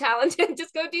you're that talented?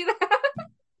 Just go do that.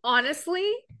 Honestly,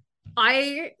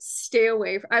 I stay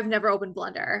away I've never opened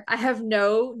Blender. I have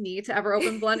no need to ever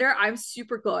open Blender. I'm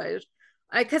super good.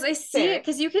 Because I see it, Fair.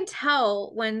 because you can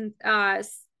tell when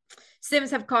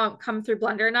Sims have come through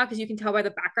Blender now, because you can tell by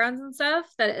the backgrounds and stuff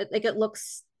that it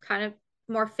looks kind of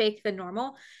more fake than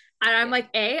normal. And I'm Yeah. like,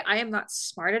 I am not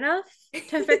smart enough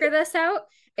to figure this out.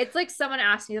 It's like someone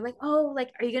asked me, like, oh,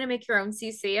 like, are you gonna make your own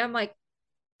CC? I'm like,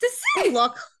 does it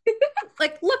look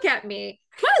look at me?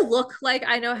 Do I look like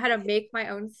I know how to make my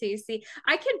own CC?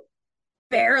 I can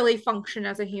barely function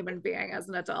as a human being as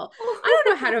an adult. I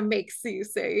don't know how to make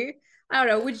CC. I don't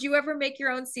know. Would you ever make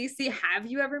your own CC? Have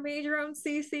you ever made your own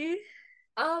CC?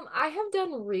 I have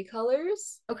done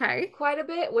recolors Okay. quite a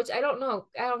bit, which I don't know.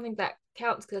 I don't think that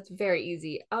counts because it's very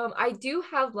easy. I do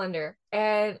have Blender,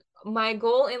 and my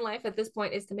goal in life at this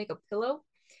point is to make a pillow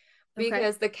Okay.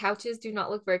 because the couches do not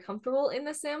look very comfortable in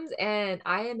The Sims, and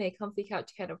I am a comfy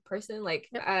couch kind of person. Like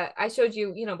Yep. I showed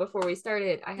you, before we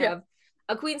started, I Yep. have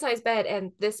a queen size bed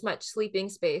and this much sleeping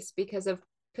space because of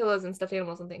pillows and stuffed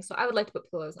animals and things. So I would like to put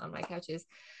pillows on my couches,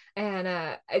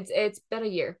 and it's been a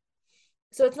year,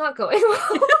 so it's not going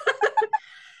well.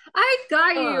 I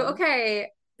got you. um, Okay.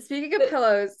 Speaking of the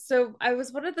pillows, so I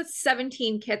was one of the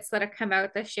 17 kits that have come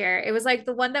out this year. It was like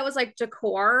the one that was like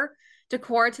decor to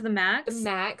the the max.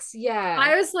 Max, yeah.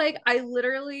 I was like, I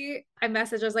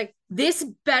messaged, I was like, this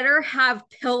better have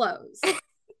pillows.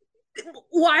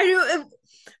 Why do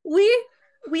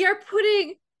we are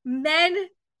putting men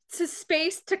to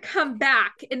space to come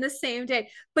back in the same day,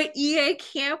 but EA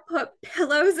can't put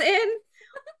pillows in?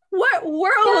 What Yeah,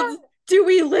 world do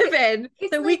we live in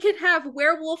it's that we like, can have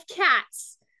werewolf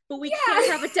cats, but we can't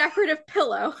yeah. have a decorative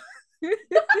pillow? You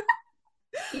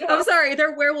I'm know, sorry,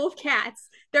 they're werewolf cats.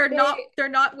 they They're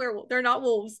not werewolf. They're not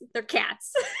wolves. They're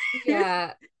cats.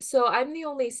 Yeah. So I'm the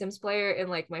only Sims player in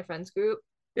like my friends group.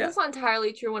 Yeah. That's not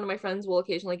entirely true. One of my friends will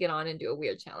occasionally get on and do a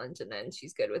weird challenge, and then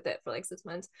she's good with it for like 6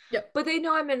 months. Yep. But they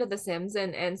know I'm into The Sims,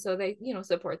 and so they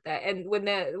support that. And when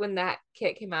that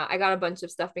kit came out, I got a bunch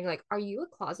of stuff being like, "Are you a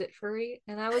closet furry?"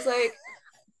 And I was like,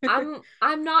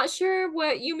 I'm not sure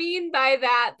what you mean by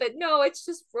that, but no, it's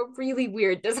just a really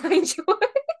weird design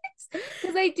choice.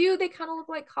 Because they do, they kind of look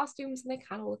like costumes and they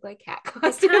kind of look like cat They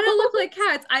costumes. kind of look like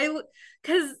cats.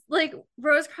 Because like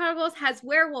Rose Chronicles has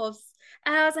werewolves,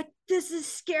 and I was like, this is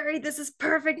scary. This is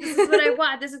perfect. This is what I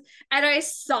want. And I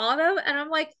saw them, and I'm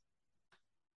like,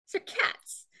 these are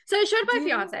cats. So I showed my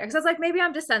Yeah. fiance because I was like, maybe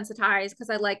I'm desensitized because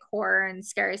I like horror and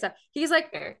scary stuff. He's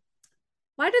like, Fair.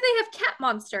 why do they have cat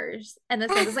monsters? And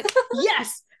this is like,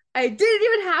 yes, I didn't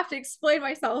even have to explain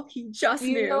myself. He Do just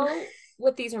you knew. know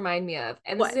what these remind me of?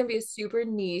 And this is What? gonna be a super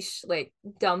niche, like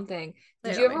dumb thing. They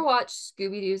Did you know ever me. watch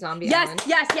Scooby-Doo Zombie Yes, Island?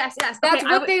 yes, yes, yes. That's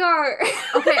what they are.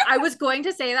 Okay, I was going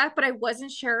to say that, but I wasn't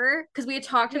sure because we had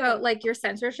talked Yeah. about like your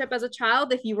censorship as a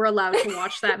child if you were allowed to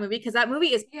watch that movie because that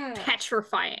movie is Yeah.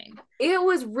 petrifying. It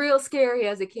was real scary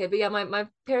as a kid, but yeah, my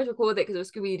parents were cool with it because it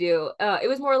was Scooby Doo. It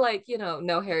was more like,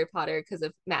 no Harry Potter because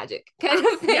of magic kind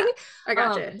of thing. Yeah, I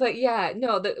got you. But yeah,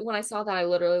 no, when I saw that, I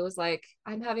literally was like,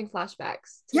 I'm having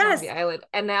flashbacks to Zombie Yes, Island,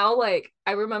 and now like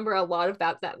I remember a lot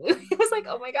about that movie. I was like,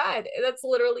 oh my god, that's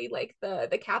literally like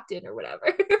the captain or whatever.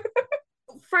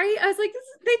 right. I was like,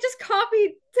 they just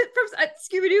copied it from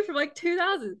Scooby Doo from like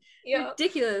 2000. Yeah.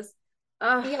 Ridiculous.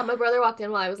 Uh, Yeah, my brother walked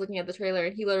in while I was looking at the trailer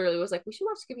and he literally was like, we should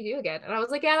watch Scooby Doo again. And I was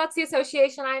like, yeah, that's the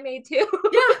association I made too.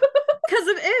 yeah, because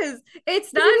it is.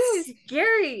 It's Because not it is.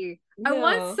 scary. I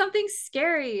want No. something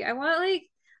scary. I want like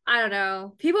I don't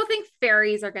know. People think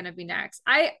fairies are gonna be next.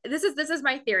 This is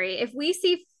my theory. If we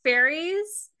see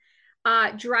fairies,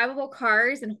 drivable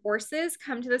cars and horses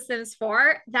come to the Sims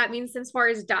 4, that means Sims 4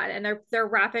 is done and they're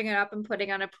wrapping it up and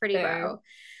putting on a pretty Fair. bow.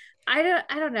 I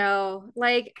don't know.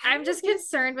 Like I I'm don't just think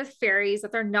concerned with fairies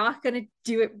that they're not gonna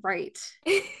do it right.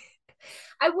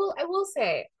 I will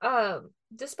say,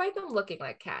 despite them looking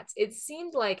like cats, it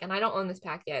seemed like, and I don't own this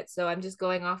pack yet, so I'm just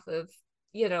going off of,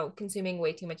 consuming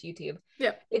way too much YouTube.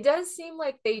 Yeah. It does seem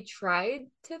like they tried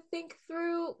to think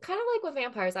through, kind of like with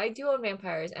vampires. I do own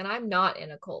vampires, and I'm not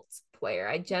an occult player.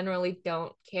 I generally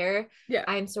don't care. Yeah.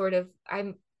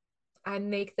 I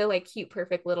make the like cute,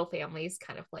 perfect little families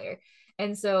kind of player.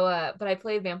 And so, but I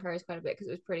played vampires quite a bit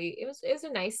because it was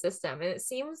a nice system. And it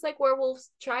seems like werewolves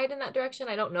tried in that direction.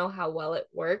 I don't know how well it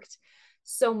worked.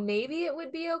 So maybe it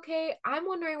would be okay. I'm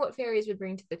wondering what fairies would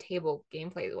bring to the table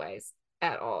gameplay wise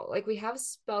at all. Like we have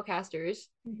spellcasters.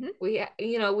 Mhm.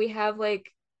 We have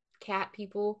like cat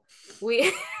people.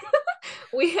 We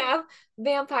we have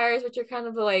vampires, which are kind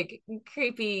of like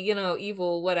creepy,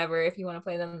 evil, whatever, if you want to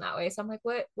play them that way. So I'm like,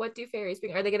 what do fairies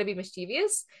bring? Are they going to be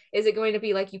mischievous? Is it going to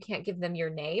be like you can't give them your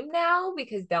name now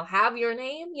because they'll have your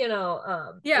name? Is it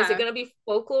Yeah. going to be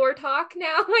folklore talk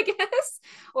now, I guess?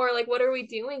 Or like, what are we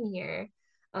doing here?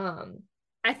 Um,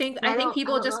 I think and I I think don't, I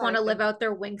people don't know just how want I to feel. live out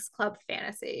their Winx Club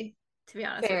fantasy, to be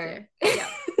honest with Fair. you. Yeah.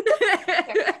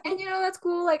 Fair. And that's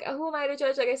cool. Like, who am I to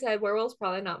judge? Like I said, werewolves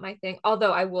probably not my thing.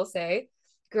 Although I will say,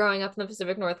 growing up in the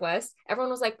Pacific Northwest,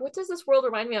 everyone was like, "What does this world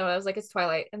remind me of?" I was like, "It's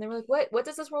Twilight," and they were like, "What? What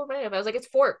does this world remind me of?" I was like, "It's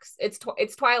Forks. It's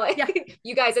Twilight. Yeah.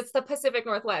 You guys, it's the Pacific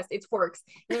Northwest. It's Forks."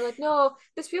 And they're like, "No,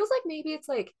 this feels like maybe it's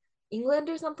like England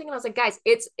or something." And I was like, "Guys,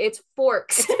 it's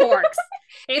Forks. It's Forks.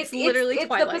 it's It's it's literally it's the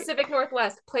Twilight. Pacific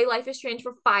Northwest. Play Life is Strange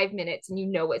for 5 minutes, and you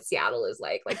know what Seattle is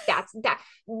like. Like that's that.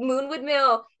 Moonwood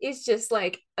Mill is just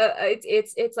like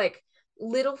it's like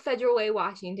little Federal Way,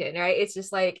 Washington, right? It's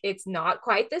just like it's not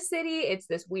quite the city. It's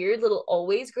this weird little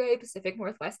always gray Pacific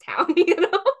Northwest town.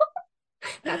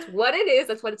 That's what it is.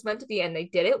 That's what it's meant to be, and they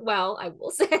did it well, I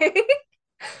will say.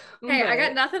 Hey, I got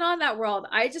But nothing on that world.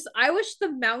 I wish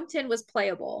the mountain was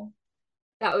playable.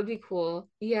 that would be cool.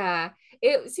 Yeah.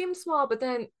 It seems small, but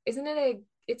then isn't it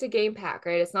it's a game pack,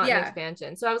 right? It's not an Yeah.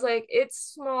 expansion. So I was like, it's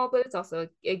small, but it's also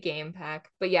a game pack.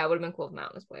 But yeah, it would have been cool if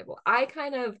Mountain was playable. I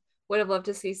kind of would have loved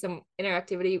to see some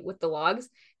interactivity with the logs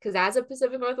because as a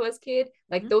Pacific Northwest kid,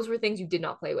 like Mhm. those were things you did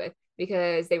not play with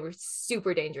because they were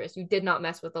super dangerous. You did not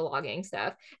mess with the logging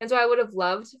stuff. And so I would have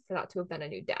loved for that to have been a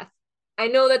new death. I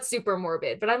know that's super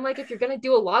morbid, but I'm like, if you're gonna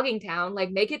do a logging town, like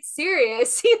make it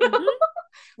serious, Mhm.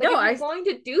 Like No, if you're I going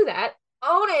to do that,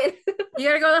 own it. you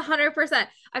gotta go 100%.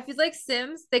 I feel like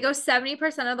Sims, they go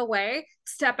 70% of the way,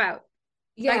 step out.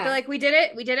 Like they're Yeah. like, we did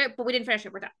it, but we didn't finish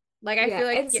it. We're done. Like I Yeah. feel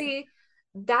like And yeah, see,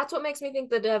 that's what makes me think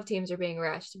the dev teams are being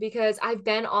rushed because I've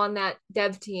been on that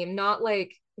dev team, not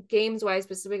like games wise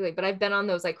specifically, but I've been on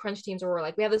those like crunch teams where we're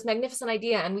like, we have this magnificent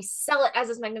idea and we sell it as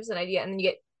this magnificent idea, and then you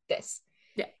get this.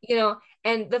 yeah. you know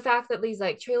and the fact that these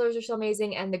like trailers are so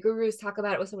amazing and the gurus talk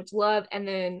about it with so much love and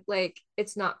then like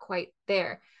it's not quite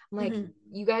there. I'm like, Mhm.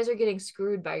 you guys are getting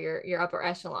screwed by your upper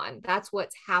echelon. That's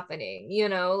what's happening.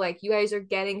 Like you guys are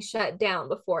getting shut down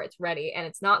before it's ready, and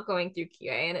it's not going through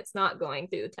QA and it's not going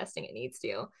through the testing it needs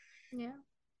to. Yeah.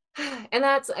 And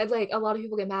that's like a lot of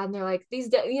people get mad and they're like,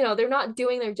 they're not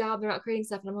doing their job, they're not creating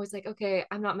stuff. And I'm always like, okay,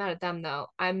 I'm not mad at them though.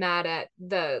 I'm mad at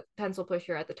the pencil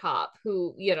pusher at the top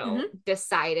who, Mm-hmm.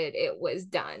 decided it was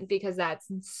done, because that's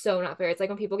so not fair. It's like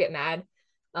when people get mad.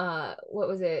 What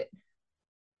was it?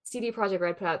 CD Projekt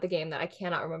Red put out the game that I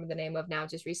cannot remember the name of now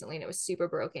just recently, and it was super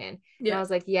broken. And I Yeah. was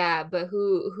like, yeah, but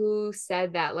who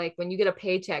said that? Like when you get a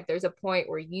paycheck, there's a point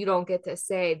where you don't get to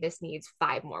say this needs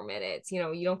 5 more minutes. You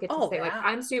don't get to Oh say like yeah.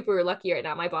 I'm super lucky right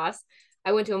now. My boss,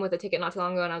 I went to him with a ticket not too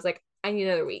long ago, and I was like, I need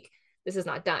another week. This is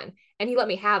not done, and he let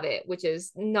me have it, which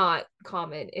is not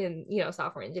common in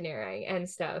software engineering and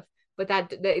stuff. But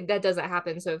that doesn't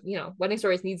happen. So if, Wedding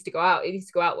Stories needs to go out, it needs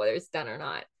to go out whether it's done or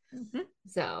not. Mm-hmm.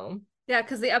 So Yeah,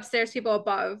 because the upstairs people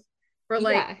above were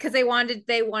like, yeah, because they wanted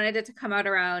it to come out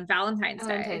around Valentine's Day.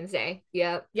 Valentine's Day.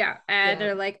 Yep. Yeah, and Yep.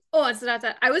 they're like, oh, it's not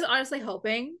that. I was honestly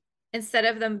hoping instead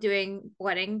of them doing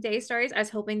wedding day stories, I was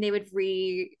hoping they would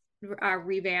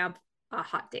revamp a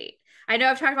hot date. I know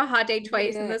I've talked about hot date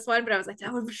twice in Yeah. this one, but I was like,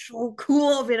 that would be so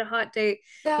cool if it had a hot date.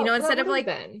 That Instead of would have like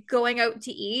been. going out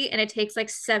to eat and it takes like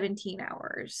 17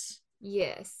 hours.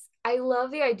 Yes. I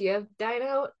love the idea of dine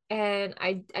out, and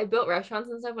I built restaurants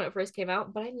and stuff when it first came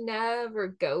out, but I never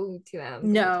go to them because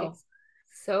it No, takes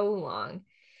so long.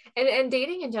 And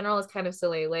dating in general is kind of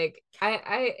silly. Like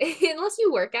I unless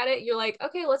you work at it, you're like,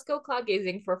 okay, let's go cloud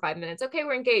gazing for 5 minutes. Okay,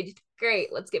 we're engaged.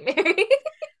 Great, let's get married.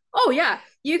 oh yeah,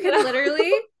 you you could know?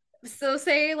 literally. So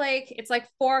say like it's like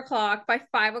 4 o'clock. By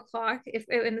 5 o'clock, if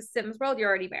in the Sims world, you're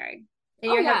already married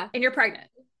and Oh yeah. you're pregnant.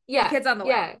 The Yeah. kid's on the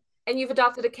way. Yeah. And you've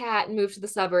adopted a cat and moved to the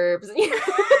suburbs.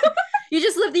 You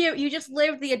just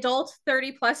lived the adult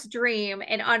 30 plus dream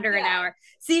in under an Yeah. hour.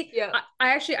 See, Yeah.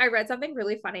 I read something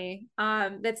really funny.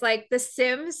 That's like The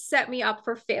Sims set me up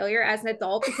for failure as an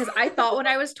adult because I thought when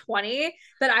I was 20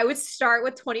 that I would start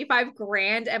with 25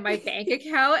 grand and my bank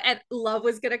account and love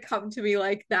was gonna come to me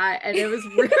like that. And it was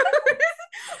real.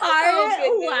 Oh I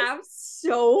goodness. laughed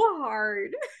so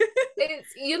hard.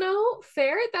 It's,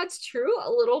 fair. That's true a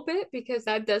little bit, because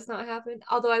that does not happen.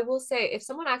 Although I will say, if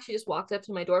someone actually just walked up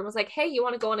to my door and was like, "Hey, you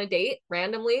want to go on a date?"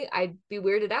 randomly, I'd be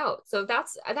weirded out. So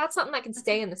that's something that can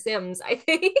stay in The Sims, I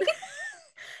think.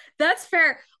 That's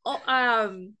fair. Oh,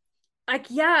 like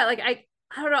yeah, like I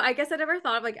don't know. I guess I never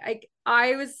thought of like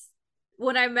I was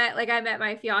when I met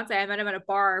my fiance, I met him at a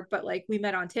bar, but like we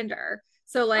met on Tinder.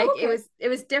 So like Oh, okay. it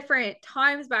was different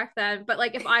times back then. But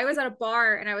like if I was at a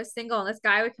bar and I was single and this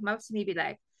guy would come up to me and be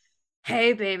like,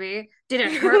 hey baby, did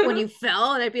it hurt when you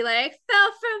fell? And I'd be like,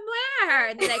 fell from where?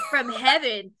 And they're like, from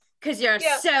heaven, because Yeah.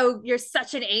 you're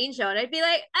such an angel. And I'd be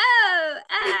like, oh,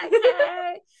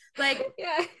 okay. Like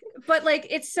Yeah. but like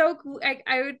it's so cool.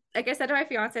 I would like I said to my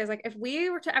fiance, I was like, if we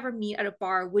were to ever meet at a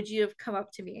bar, would you have come up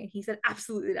to me? And he said,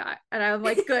 absolutely not. And I'm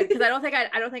like, good, because I don't think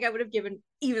I would have given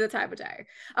even the time of day.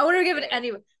 I would have given Yeah.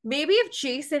 any maybe if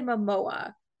Jason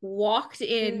Momoa walked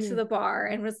into Mm. the bar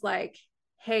and was like,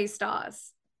 hey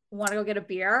Stas, want to go get a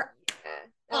beer?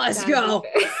 Yeah. Let's That'd be go.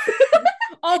 fair.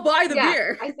 I'll buy the Yeah,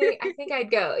 beer. I think I'd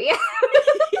go. Yeah.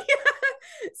 Yeah.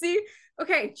 See,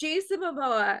 okay, Jason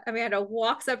Momoa, Amanda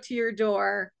walks up to your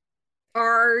door.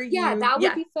 Are Yeah, you? that would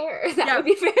Yeah, be fair. That yeah, would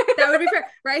be fair. that would be fair,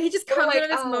 right? He just Or comes in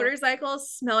like, on his motorcycle,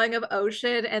 smelling of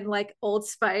ocean and like Old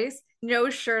Spice, no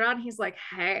shirt on. He's like,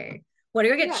 "Hey, want to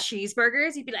go get yeah,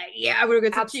 cheeseburgers?" You'd be like, "Yeah, I'm gonna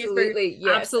get some cheeseburgers." absolutely.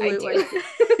 Yes, I Absolutely. do.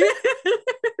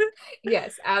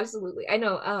 Yes, absolutely. I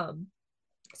know.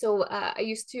 So I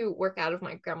used to work out of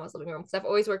my grandma's living room because I've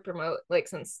always worked remote, like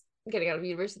since getting out of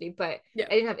university, but Yeah.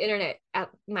 I didn't have internet at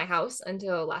my house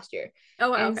until last year.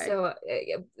 Oh, wow, And okay. so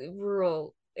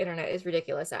rural internet is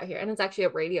ridiculous out here. And it's actually a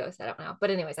radio setup now. But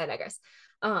anyways, I digress.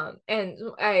 And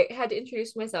I had to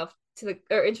introduce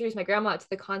my grandma to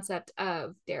the concept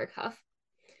of Derek Huff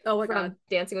Oh my from God.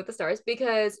 Dancing with the Stars,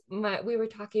 because my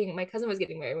cousin was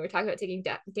getting married. We were talking about taking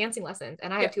dancing lessons,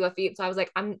 and I have Yeah. 2 left feet, so I was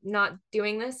like, I'm not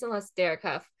doing this unless Derek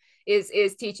Huff is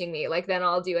teaching me. Like then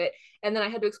I'll do it. And then I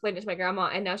had to explain it to my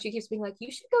grandma, and now she keeps being like,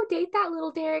 you should go date that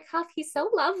little Derek Huff. He's so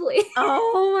lovely.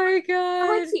 Oh my I'm like,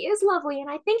 God. he is lovely,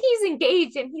 and I think he's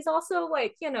engaged, and he's also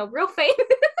like, real famous.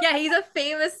 Yeah, he's a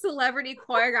famous celebrity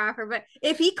choreographer, but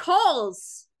if he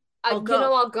calls, I'll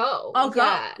go. I'll go. I'll go.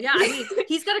 Yeah. Yeah, I mean,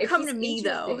 he's got to If come he's to me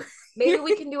though. interested, maybe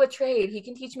we can do a trade. He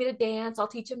can teach me to dance. I'll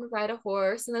teach him to ride a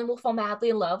horse, and then we'll fall madly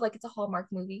in love like it's a Hallmark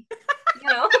movie. You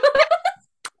know?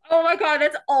 Oh my God,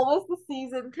 it's almost the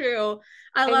season too.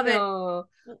 I I love it. know.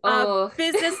 Oh.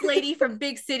 Business lady from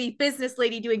big city, business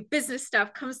lady doing business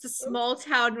stuff comes to small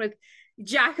town with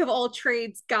jack of all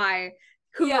trades guy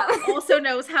who Yeah. also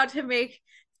knows how to make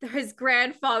his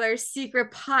grandfather's secret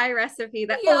pie recipe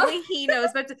that Yeah. only he knows,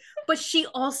 but she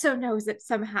also knows it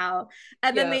somehow.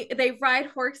 And then Yeah. they ride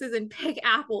horses and pick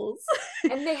apples.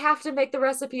 And they have to make the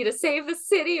recipe to save the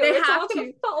city or They it's have all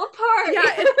gonna to. fall apart.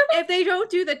 Yeah, if they don't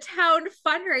do the town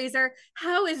fundraiser,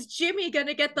 how is Jimmy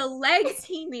gonna get the legs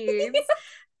he needs?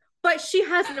 But she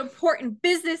has an important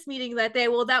business meeting that day,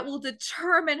 well, that will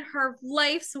determine her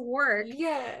life's work.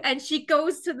 Yeah. And she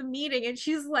goes to the meeting and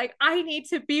she's like, I need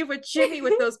to be with Jimmy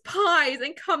with those pies,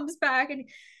 and comes back and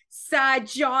sad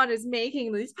John is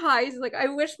making these pies. Like, I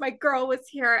wish my girl was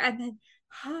here. And then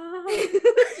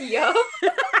Yup.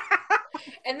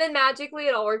 And then magically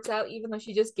it all works out, even though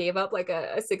she just gave up like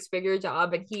a six-figure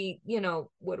job and he,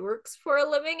 woodworks for a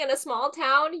living in a small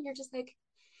town. And you're just like,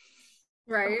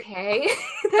 right. okay,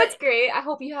 But that's great. I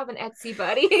hope you have an Etsy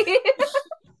buddy.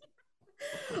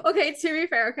 okay, to be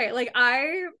fair, okay, like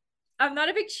I'm not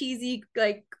a big cheesy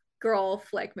like girl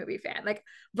flick movie fan. Like,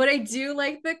 but I do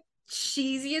like the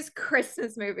cheesiest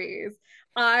Christmas movies.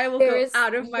 I will There go is,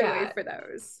 out of my way yeah, for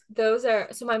those. those are,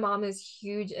 so my mom is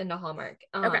huge into Hallmark.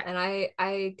 Okay. And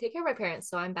I take care of my parents,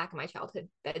 so I'm back in my childhood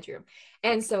bedroom.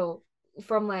 And so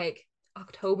from like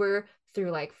October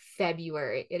through like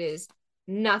February, it is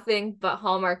nothing but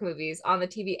Hallmark movies on the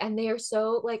TV. And they are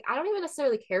so like, I don't even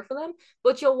necessarily care for them,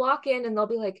 but you'll walk in and they'll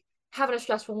be like having a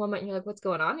stressful moment and you're like, what's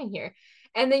going on in here?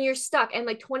 And then you're stuck. And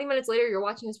like 20 minutes later, you're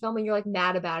watching this film and you're like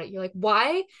mad about it. You're like,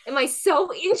 why am I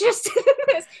so interested in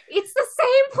this? It's the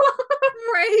same plot.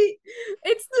 Right.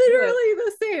 It's But literally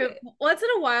the same. Once in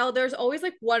a while, there's always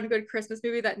like one good Christmas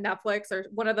movie that Netflix or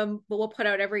one of them will put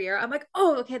out every year. I'm like,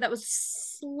 oh, okay, that was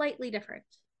slightly different.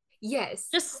 yes,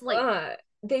 Just slightly.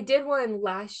 they did one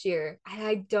last year.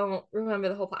 I don't remember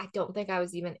the whole plot. I don't think I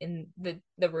was even in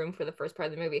the room for the first part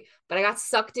of the movie, but I got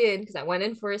sucked in because I went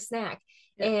in for a snack.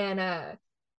 Yeah. And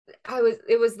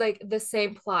it was like the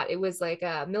same plot. It was like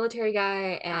a military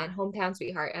guy and Ah. hometown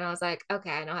sweetheart. And I was like, okay,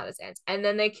 I know how this ends. And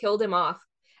then they killed him off.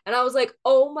 And I was like,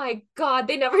 oh my God,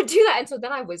 they never do that. And so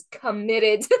then I was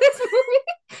committed to this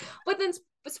movie. But then,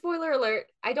 spoiler alert,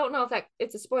 I don't know if that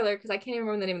it's a spoiler because I can't even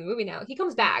remember the name of the movie now. He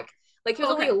comes back. Like he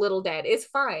was only Okay. a little dead. It's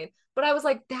fine. But I was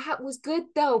like, that was good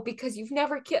though, because you've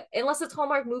never killed, unless it's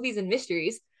Hallmark movies and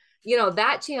mysteries,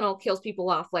 that channel kills people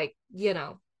off like,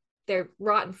 they're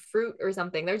rotten fruit or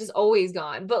something. They're just always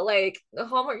gone. But like the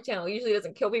Hallmark Channel usually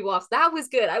doesn't kill people off. So that was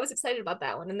good. I was excited about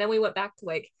that one. And then we went back to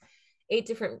like 8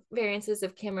 different variances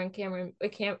of Candace Cameron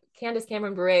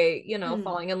Bure, Mm.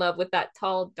 falling in love with that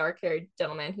tall, dark-haired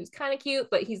gentleman who's kind of cute,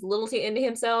 but he's a little too into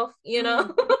himself.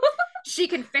 Mm. She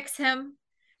can fix him.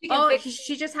 She can Oh, fix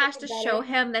she just make has him to show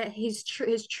better. him that his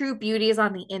true beauty is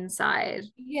on the inside.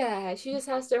 Yeah, she just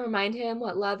has to remind him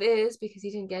what love is because he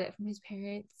didn't get it from his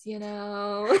parents.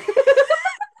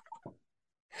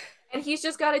 And he's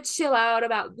just got to chill out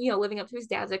about living up to his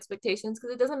dad's expectations,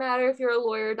 because it doesn't matter if you're a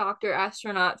lawyer, doctor,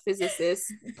 astronaut,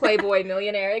 physicist, playboy,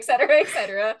 millionaire, etc.,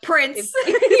 etc. Prince.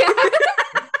 If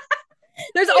yeah.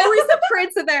 There's Yeah. always the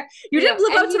prince in there. You Yeah, didn't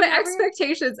live and up to he my never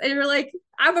expectations, and you're like,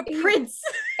 I'm a he prince.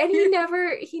 and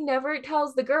he never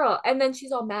tells the girl, and then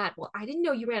she's all mad. Well, I didn't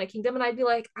know you ran a kingdom. And I'd be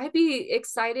like, I'd be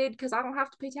excited because I don't have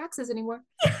to pay taxes anymore.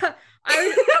 Yeah.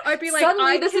 I'd be like,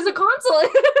 Suddenly this is a consulate.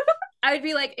 I'd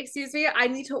be like, excuse me, I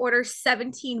need to order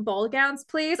 17 ball gowns,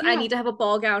 please. I Yeah. need to have a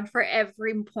ball gown for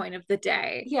every point of the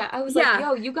day. Yeah, I was like, Yeah.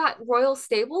 yo, you got royal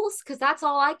stables? Because that's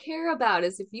all I care about,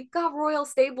 is if you've got royal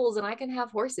stables and I can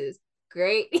have horses.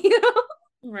 Great.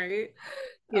 Right.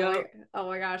 Yeah. Oh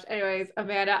my gosh. Anyways,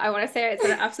 Amanda, I want to say it's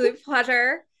been an absolute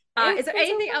pleasure. Is It's there been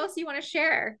so anything fun. else you want to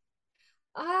share?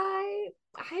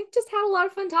 I've just had a lot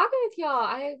of fun talking with y'all.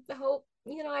 I hope,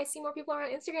 I see more people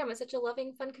around Instagram. It's such a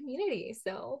loving, fun community.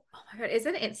 So Oh my god,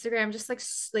 isn't Instagram just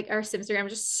like our Instagram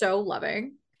just so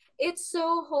loving? it's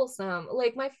so wholesome.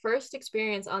 Like my first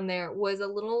experience on there was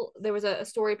there was a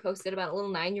story posted about a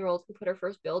little 9-year-old who put her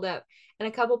first build up, and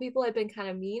a couple people had been kind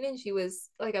of mean and she was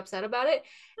like upset about it.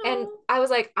 And Oh. I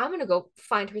was like, I'm gonna go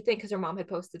find her thing, because her mom had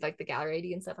posted like the gallery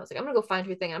ID and stuff. I was like, I'm gonna go find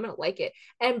her thing. I'm gonna like it.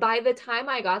 And by the time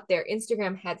I got there,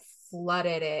 Instagram had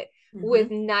flooded it with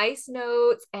Mm-hmm. nice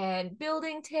notes and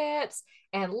building tips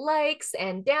and likes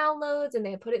and downloads, and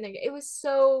they had put it in there. It was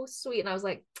so sweet. And I was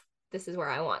like, this is where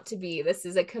I want to be. This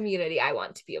is a community I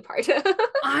want to be a part of.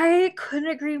 I couldn't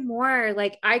agree more.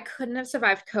 Like, I couldn't have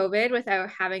survived COVID without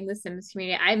having the Sims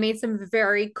community. I made some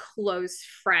very close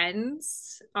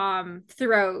friends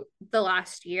throughout the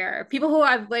last year. People who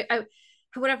I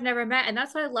would have never met. And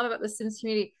that's what I love about the Sims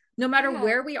community. No matter Yeah.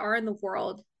 where we are in the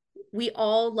world, we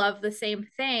all love the same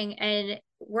thing, and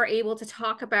we're able to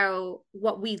talk about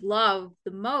what we love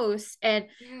the most. And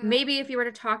Yeah. maybe if you were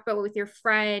to talk about it with your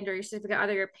friend or your significant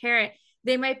other, your parent,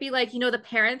 they might be like, the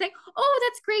parent thing. Oh,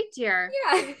 that's great, dear.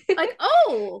 Yeah. Like,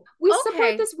 oh, We support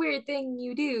okay, this weird thing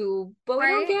you do, but we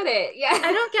don't right. get it. Yeah.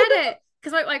 I don't get it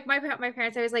because my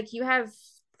parents always like, you have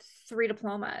 3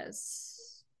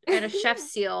 diplomas and a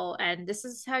chef's seal, and this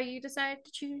is how you decide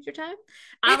to choose your time.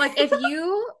 I'm like, if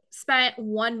you spent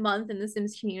 1 month in the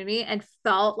Sims community and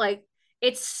felt like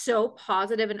it's so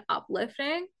positive and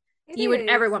uplifting, It is.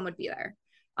 everyone would be there.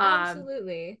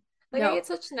 Absolutely. Like I No, get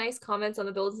such nice comments on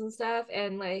the builds and stuff,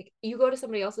 and like you go to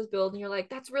somebody else's build and you're like,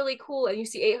 that's really cool. And you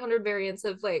see 800 variants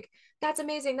of like, that's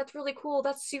amazing, that's really cool,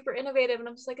 that's super innovative. And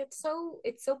I'm just like, it's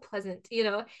so pleasant, you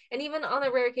know. And even on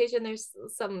a rare occasion, there's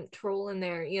some troll in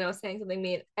there, you know, saying something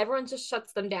mean. Everyone just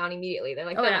shuts them down immediately. They're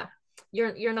like, oh no, yeah,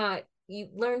 no, you're not, you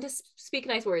learn to speak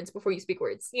nice words before you speak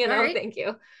words, you know, right. thank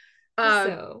you. um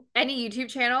So any YouTube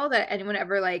channel that anyone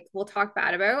ever like will talk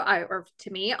bad about, or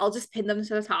to me, I'll just pin them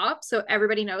to the top so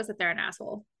everybody knows that they're an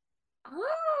asshole.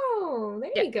 oh,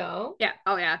 there Yeah, you go. yeah,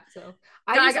 oh yeah. So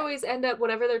I I just got always end up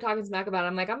whatever they're talking smack about.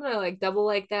 I'm like, I'm gonna like double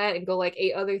like that and go like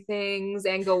 8 other things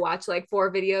and go watch like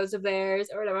 4 videos of theirs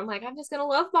or whatever. I'm like, I'm just gonna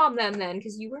love bomb them then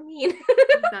because you were mean.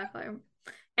 exactly.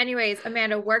 Anyways,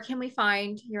 Amanda, where can we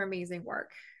find your amazing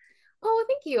work? Oh,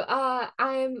 thank you.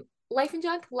 I'm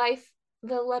Lifenjunk, life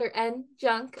the letter N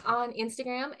junk on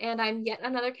Instagram, and I'm yet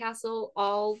another castle,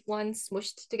 all one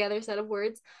smushed together set of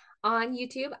words on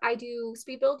YouTube. I do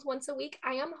speed builds once a week.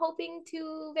 I am hoping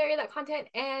to vary that content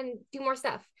and do more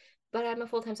stuff, but I'm a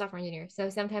full-time software engineer, so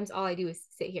sometimes all I do is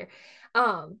sit here.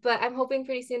 But I'm hoping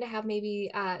pretty soon to have maybe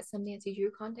some Nancy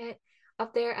Drew content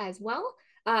up there as well,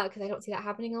 because I don't see that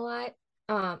happening a lot.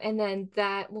 And then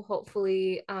that will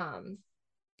hopefully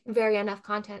vary enough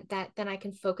content that then I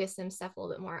can focus some stuff a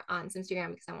little bit more on Instagram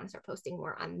because I want to start posting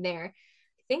more on there.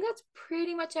 I think that's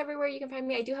pretty much everywhere you can find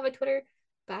me. I do have a Twitter,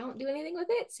 but I don't do anything with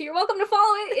it. So you're welcome to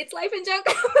follow it. It's Lifenjunk,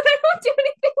 but I don't do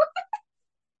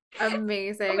anything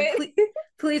Amazing. with Please,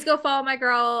 please go follow my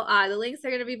girl. The links are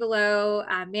going to be below.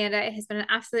 Amanda, it has been an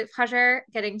absolute pleasure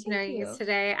getting to know Thank you you.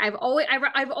 today. I've always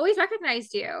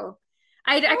recognized you.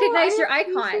 I Oh, recognized I your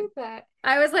icon. appreciate that.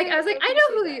 I was I like, I know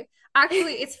appreciate who you.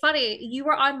 Actually, it's funny. You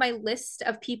were on my list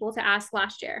of people to ask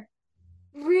last year.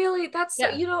 Really, that's so,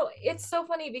 Yeah. you know, it's so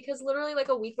funny because literally like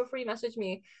a week before you messaged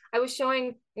me, I was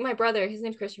showing my brother, his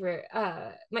name's Christopher,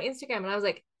 my Instagram, and I was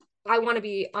like, I want to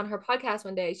be on her podcast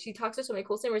one day. She talks to so many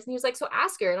cool singers. And he was like, so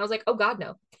ask her. And I was like, oh God,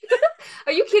 no.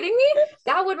 Are you kidding me?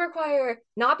 That would require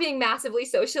not being massively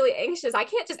socially anxious. I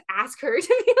can't just ask her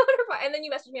to be on her podcast. And then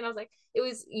you messaged me and I was like, it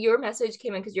was your message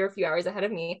came in because you're a few hours ahead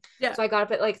of me. Yeah. So I got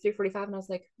up at like 3:45 and I was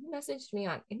like, who messaged me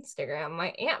on Instagram? My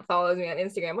aunt follows me on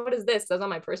Instagram. What is this? That's on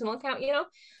my personal account, you know?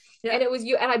 Yeah. And it was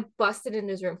you. And I busted in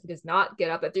his room. He does not get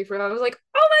up at 3:45. I was like,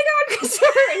 oh my God,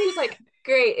 Christopher. And he was like,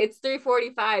 great, it's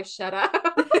 3:45. Shut up.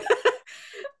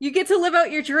 You get to live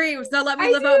out your dreams. Now let me I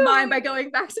live out mine by do.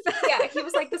 going back to Yeah, bed. he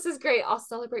was like, this is great. I'll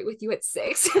celebrate with you at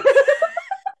 6.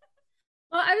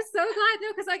 Well, I was so glad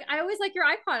though, because like I always like your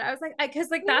icon. I was like,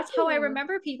 because like Thank that's how I you.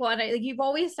 remember people, and like you've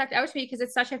always stuck out to me because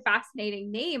it's such a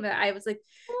fascinating name. That I was like,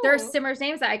 there are Oh, Simmers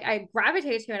names that I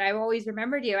gravitate to, and I've always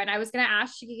remembered you. And I was gonna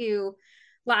ask you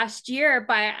last year,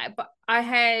 but I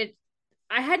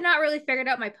had not really figured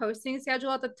out my posting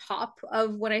schedule at the top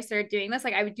of when I started doing this.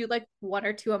 Like I would do like 1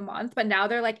 or 2 a month, but now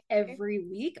they're like okay. every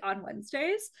week on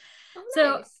Wednesdays. Oh,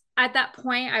 So nice. at that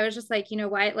point, I was just like, you know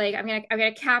what? Like I'm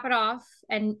gonna cap it off,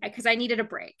 and because I needed a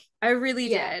break, I really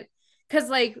Yeah. did. Because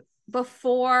like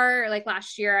before, like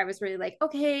last year, I was really like,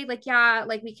 okay, like yeah,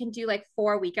 like we can do like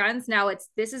 4 weekends. Now it's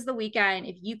this is the weekend.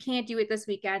 If you can't do it this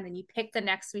weekend, then you pick the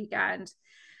next weekend.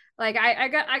 Like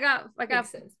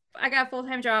Makes sense. I got a full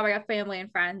time job. I got family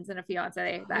and friends and a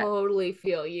fiance that Totally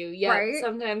feel you. Yep. right.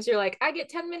 Sometimes you're like, I get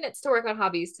 10 minutes to work on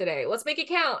hobbies today. Let's make it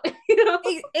count. You know?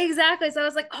 Exactly. So I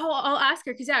was like, oh, I'll ask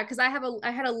her because yeah, because I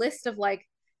had a list of like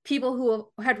people who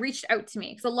had reached out to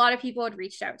me because a lot of people had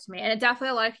reached out to me, and definitely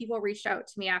a lot of people reached out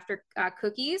to me after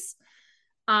cookies.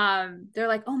 They're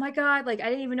like, oh my god, like I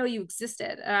didn't even know you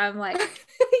existed, and I'm like,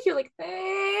 You're like,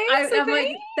 thanks. I I'm like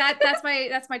think. that's my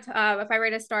if I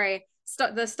write a story,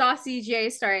 the Stassi J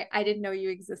story, I didn't know you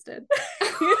existed.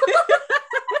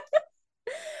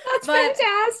 That's but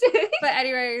fantastic. but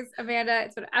anyways, Amanda,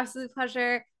 it's been an absolute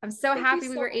pleasure. I'm so Thank you happy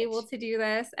we so were able much. to do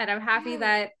this, and I'm happy Yeah.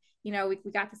 that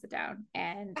we got to sit down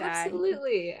and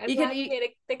Absolutely. I'm you can glad we made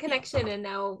the connection and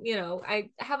now, you know,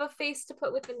 I have a face to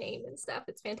put with the name and stuff.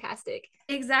 It's fantastic.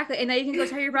 exactly, and now you can go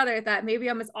tell your brother that maybe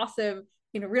I'm as awesome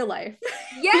in real life.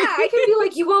 Yeah, I can be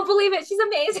like, you won't believe it. She's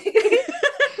amazing.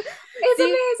 See,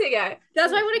 amazing. Yeah.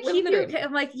 that's why I want to Living keep the you. dream.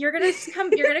 I'm like, you're gonna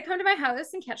come to my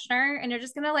house in Kitchener, and you're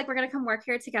just gonna like, we're gonna come work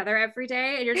here together every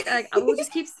day, and you're just like,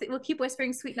 we'll keep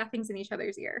whispering sweet nothings in each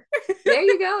other's ear. There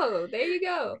you go. There you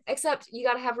go. Except you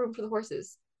got to have room for the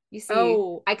horses. You see,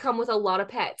 Oh, I come with a lot of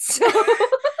pets. So.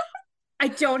 I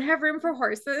don't have room for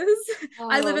horses.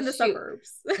 I live Oh, in the shoot.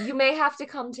 suburbs. You may have to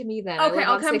come to me then. I Okay, live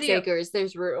I'll on come to six you. acres.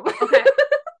 There's room. Okay.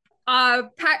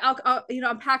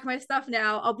 Unpack my stuff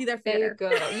now. I'll be there for There you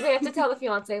dinner. go. You may have to tell the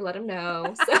fiance, let him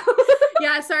know. So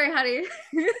Yeah, sorry, honey.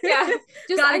 yeah,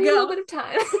 just I Gotta need a little go. bit of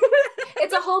time.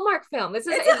 It's a Hallmark film. This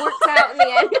is It's it works out in the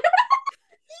end.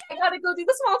 I gotta go do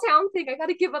the small town thing. I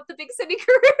gotta give up the big city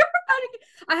career.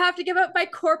 I have to give up my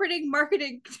corporating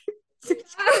marketing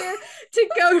career to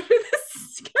go to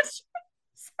this sketch.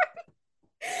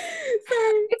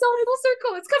 Sorry. It's all full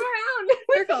circle. It's come around.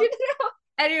 We Circle. figured it out.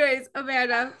 Anyways,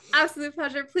 Amanda, absolute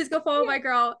pleasure. Please go follow Yeah. my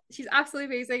girl. She's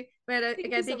absolutely amazing. Amanda, Thank you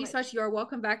again, so thank you so much. much. You are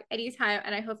welcome back anytime.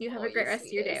 And I hope you have Oh, a great you're rest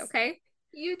of your day, sweetest. okay?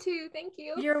 You too. Thank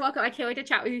you. You're welcome. I can't wait to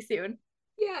chat with you soon.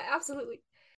 Yeah, absolutely.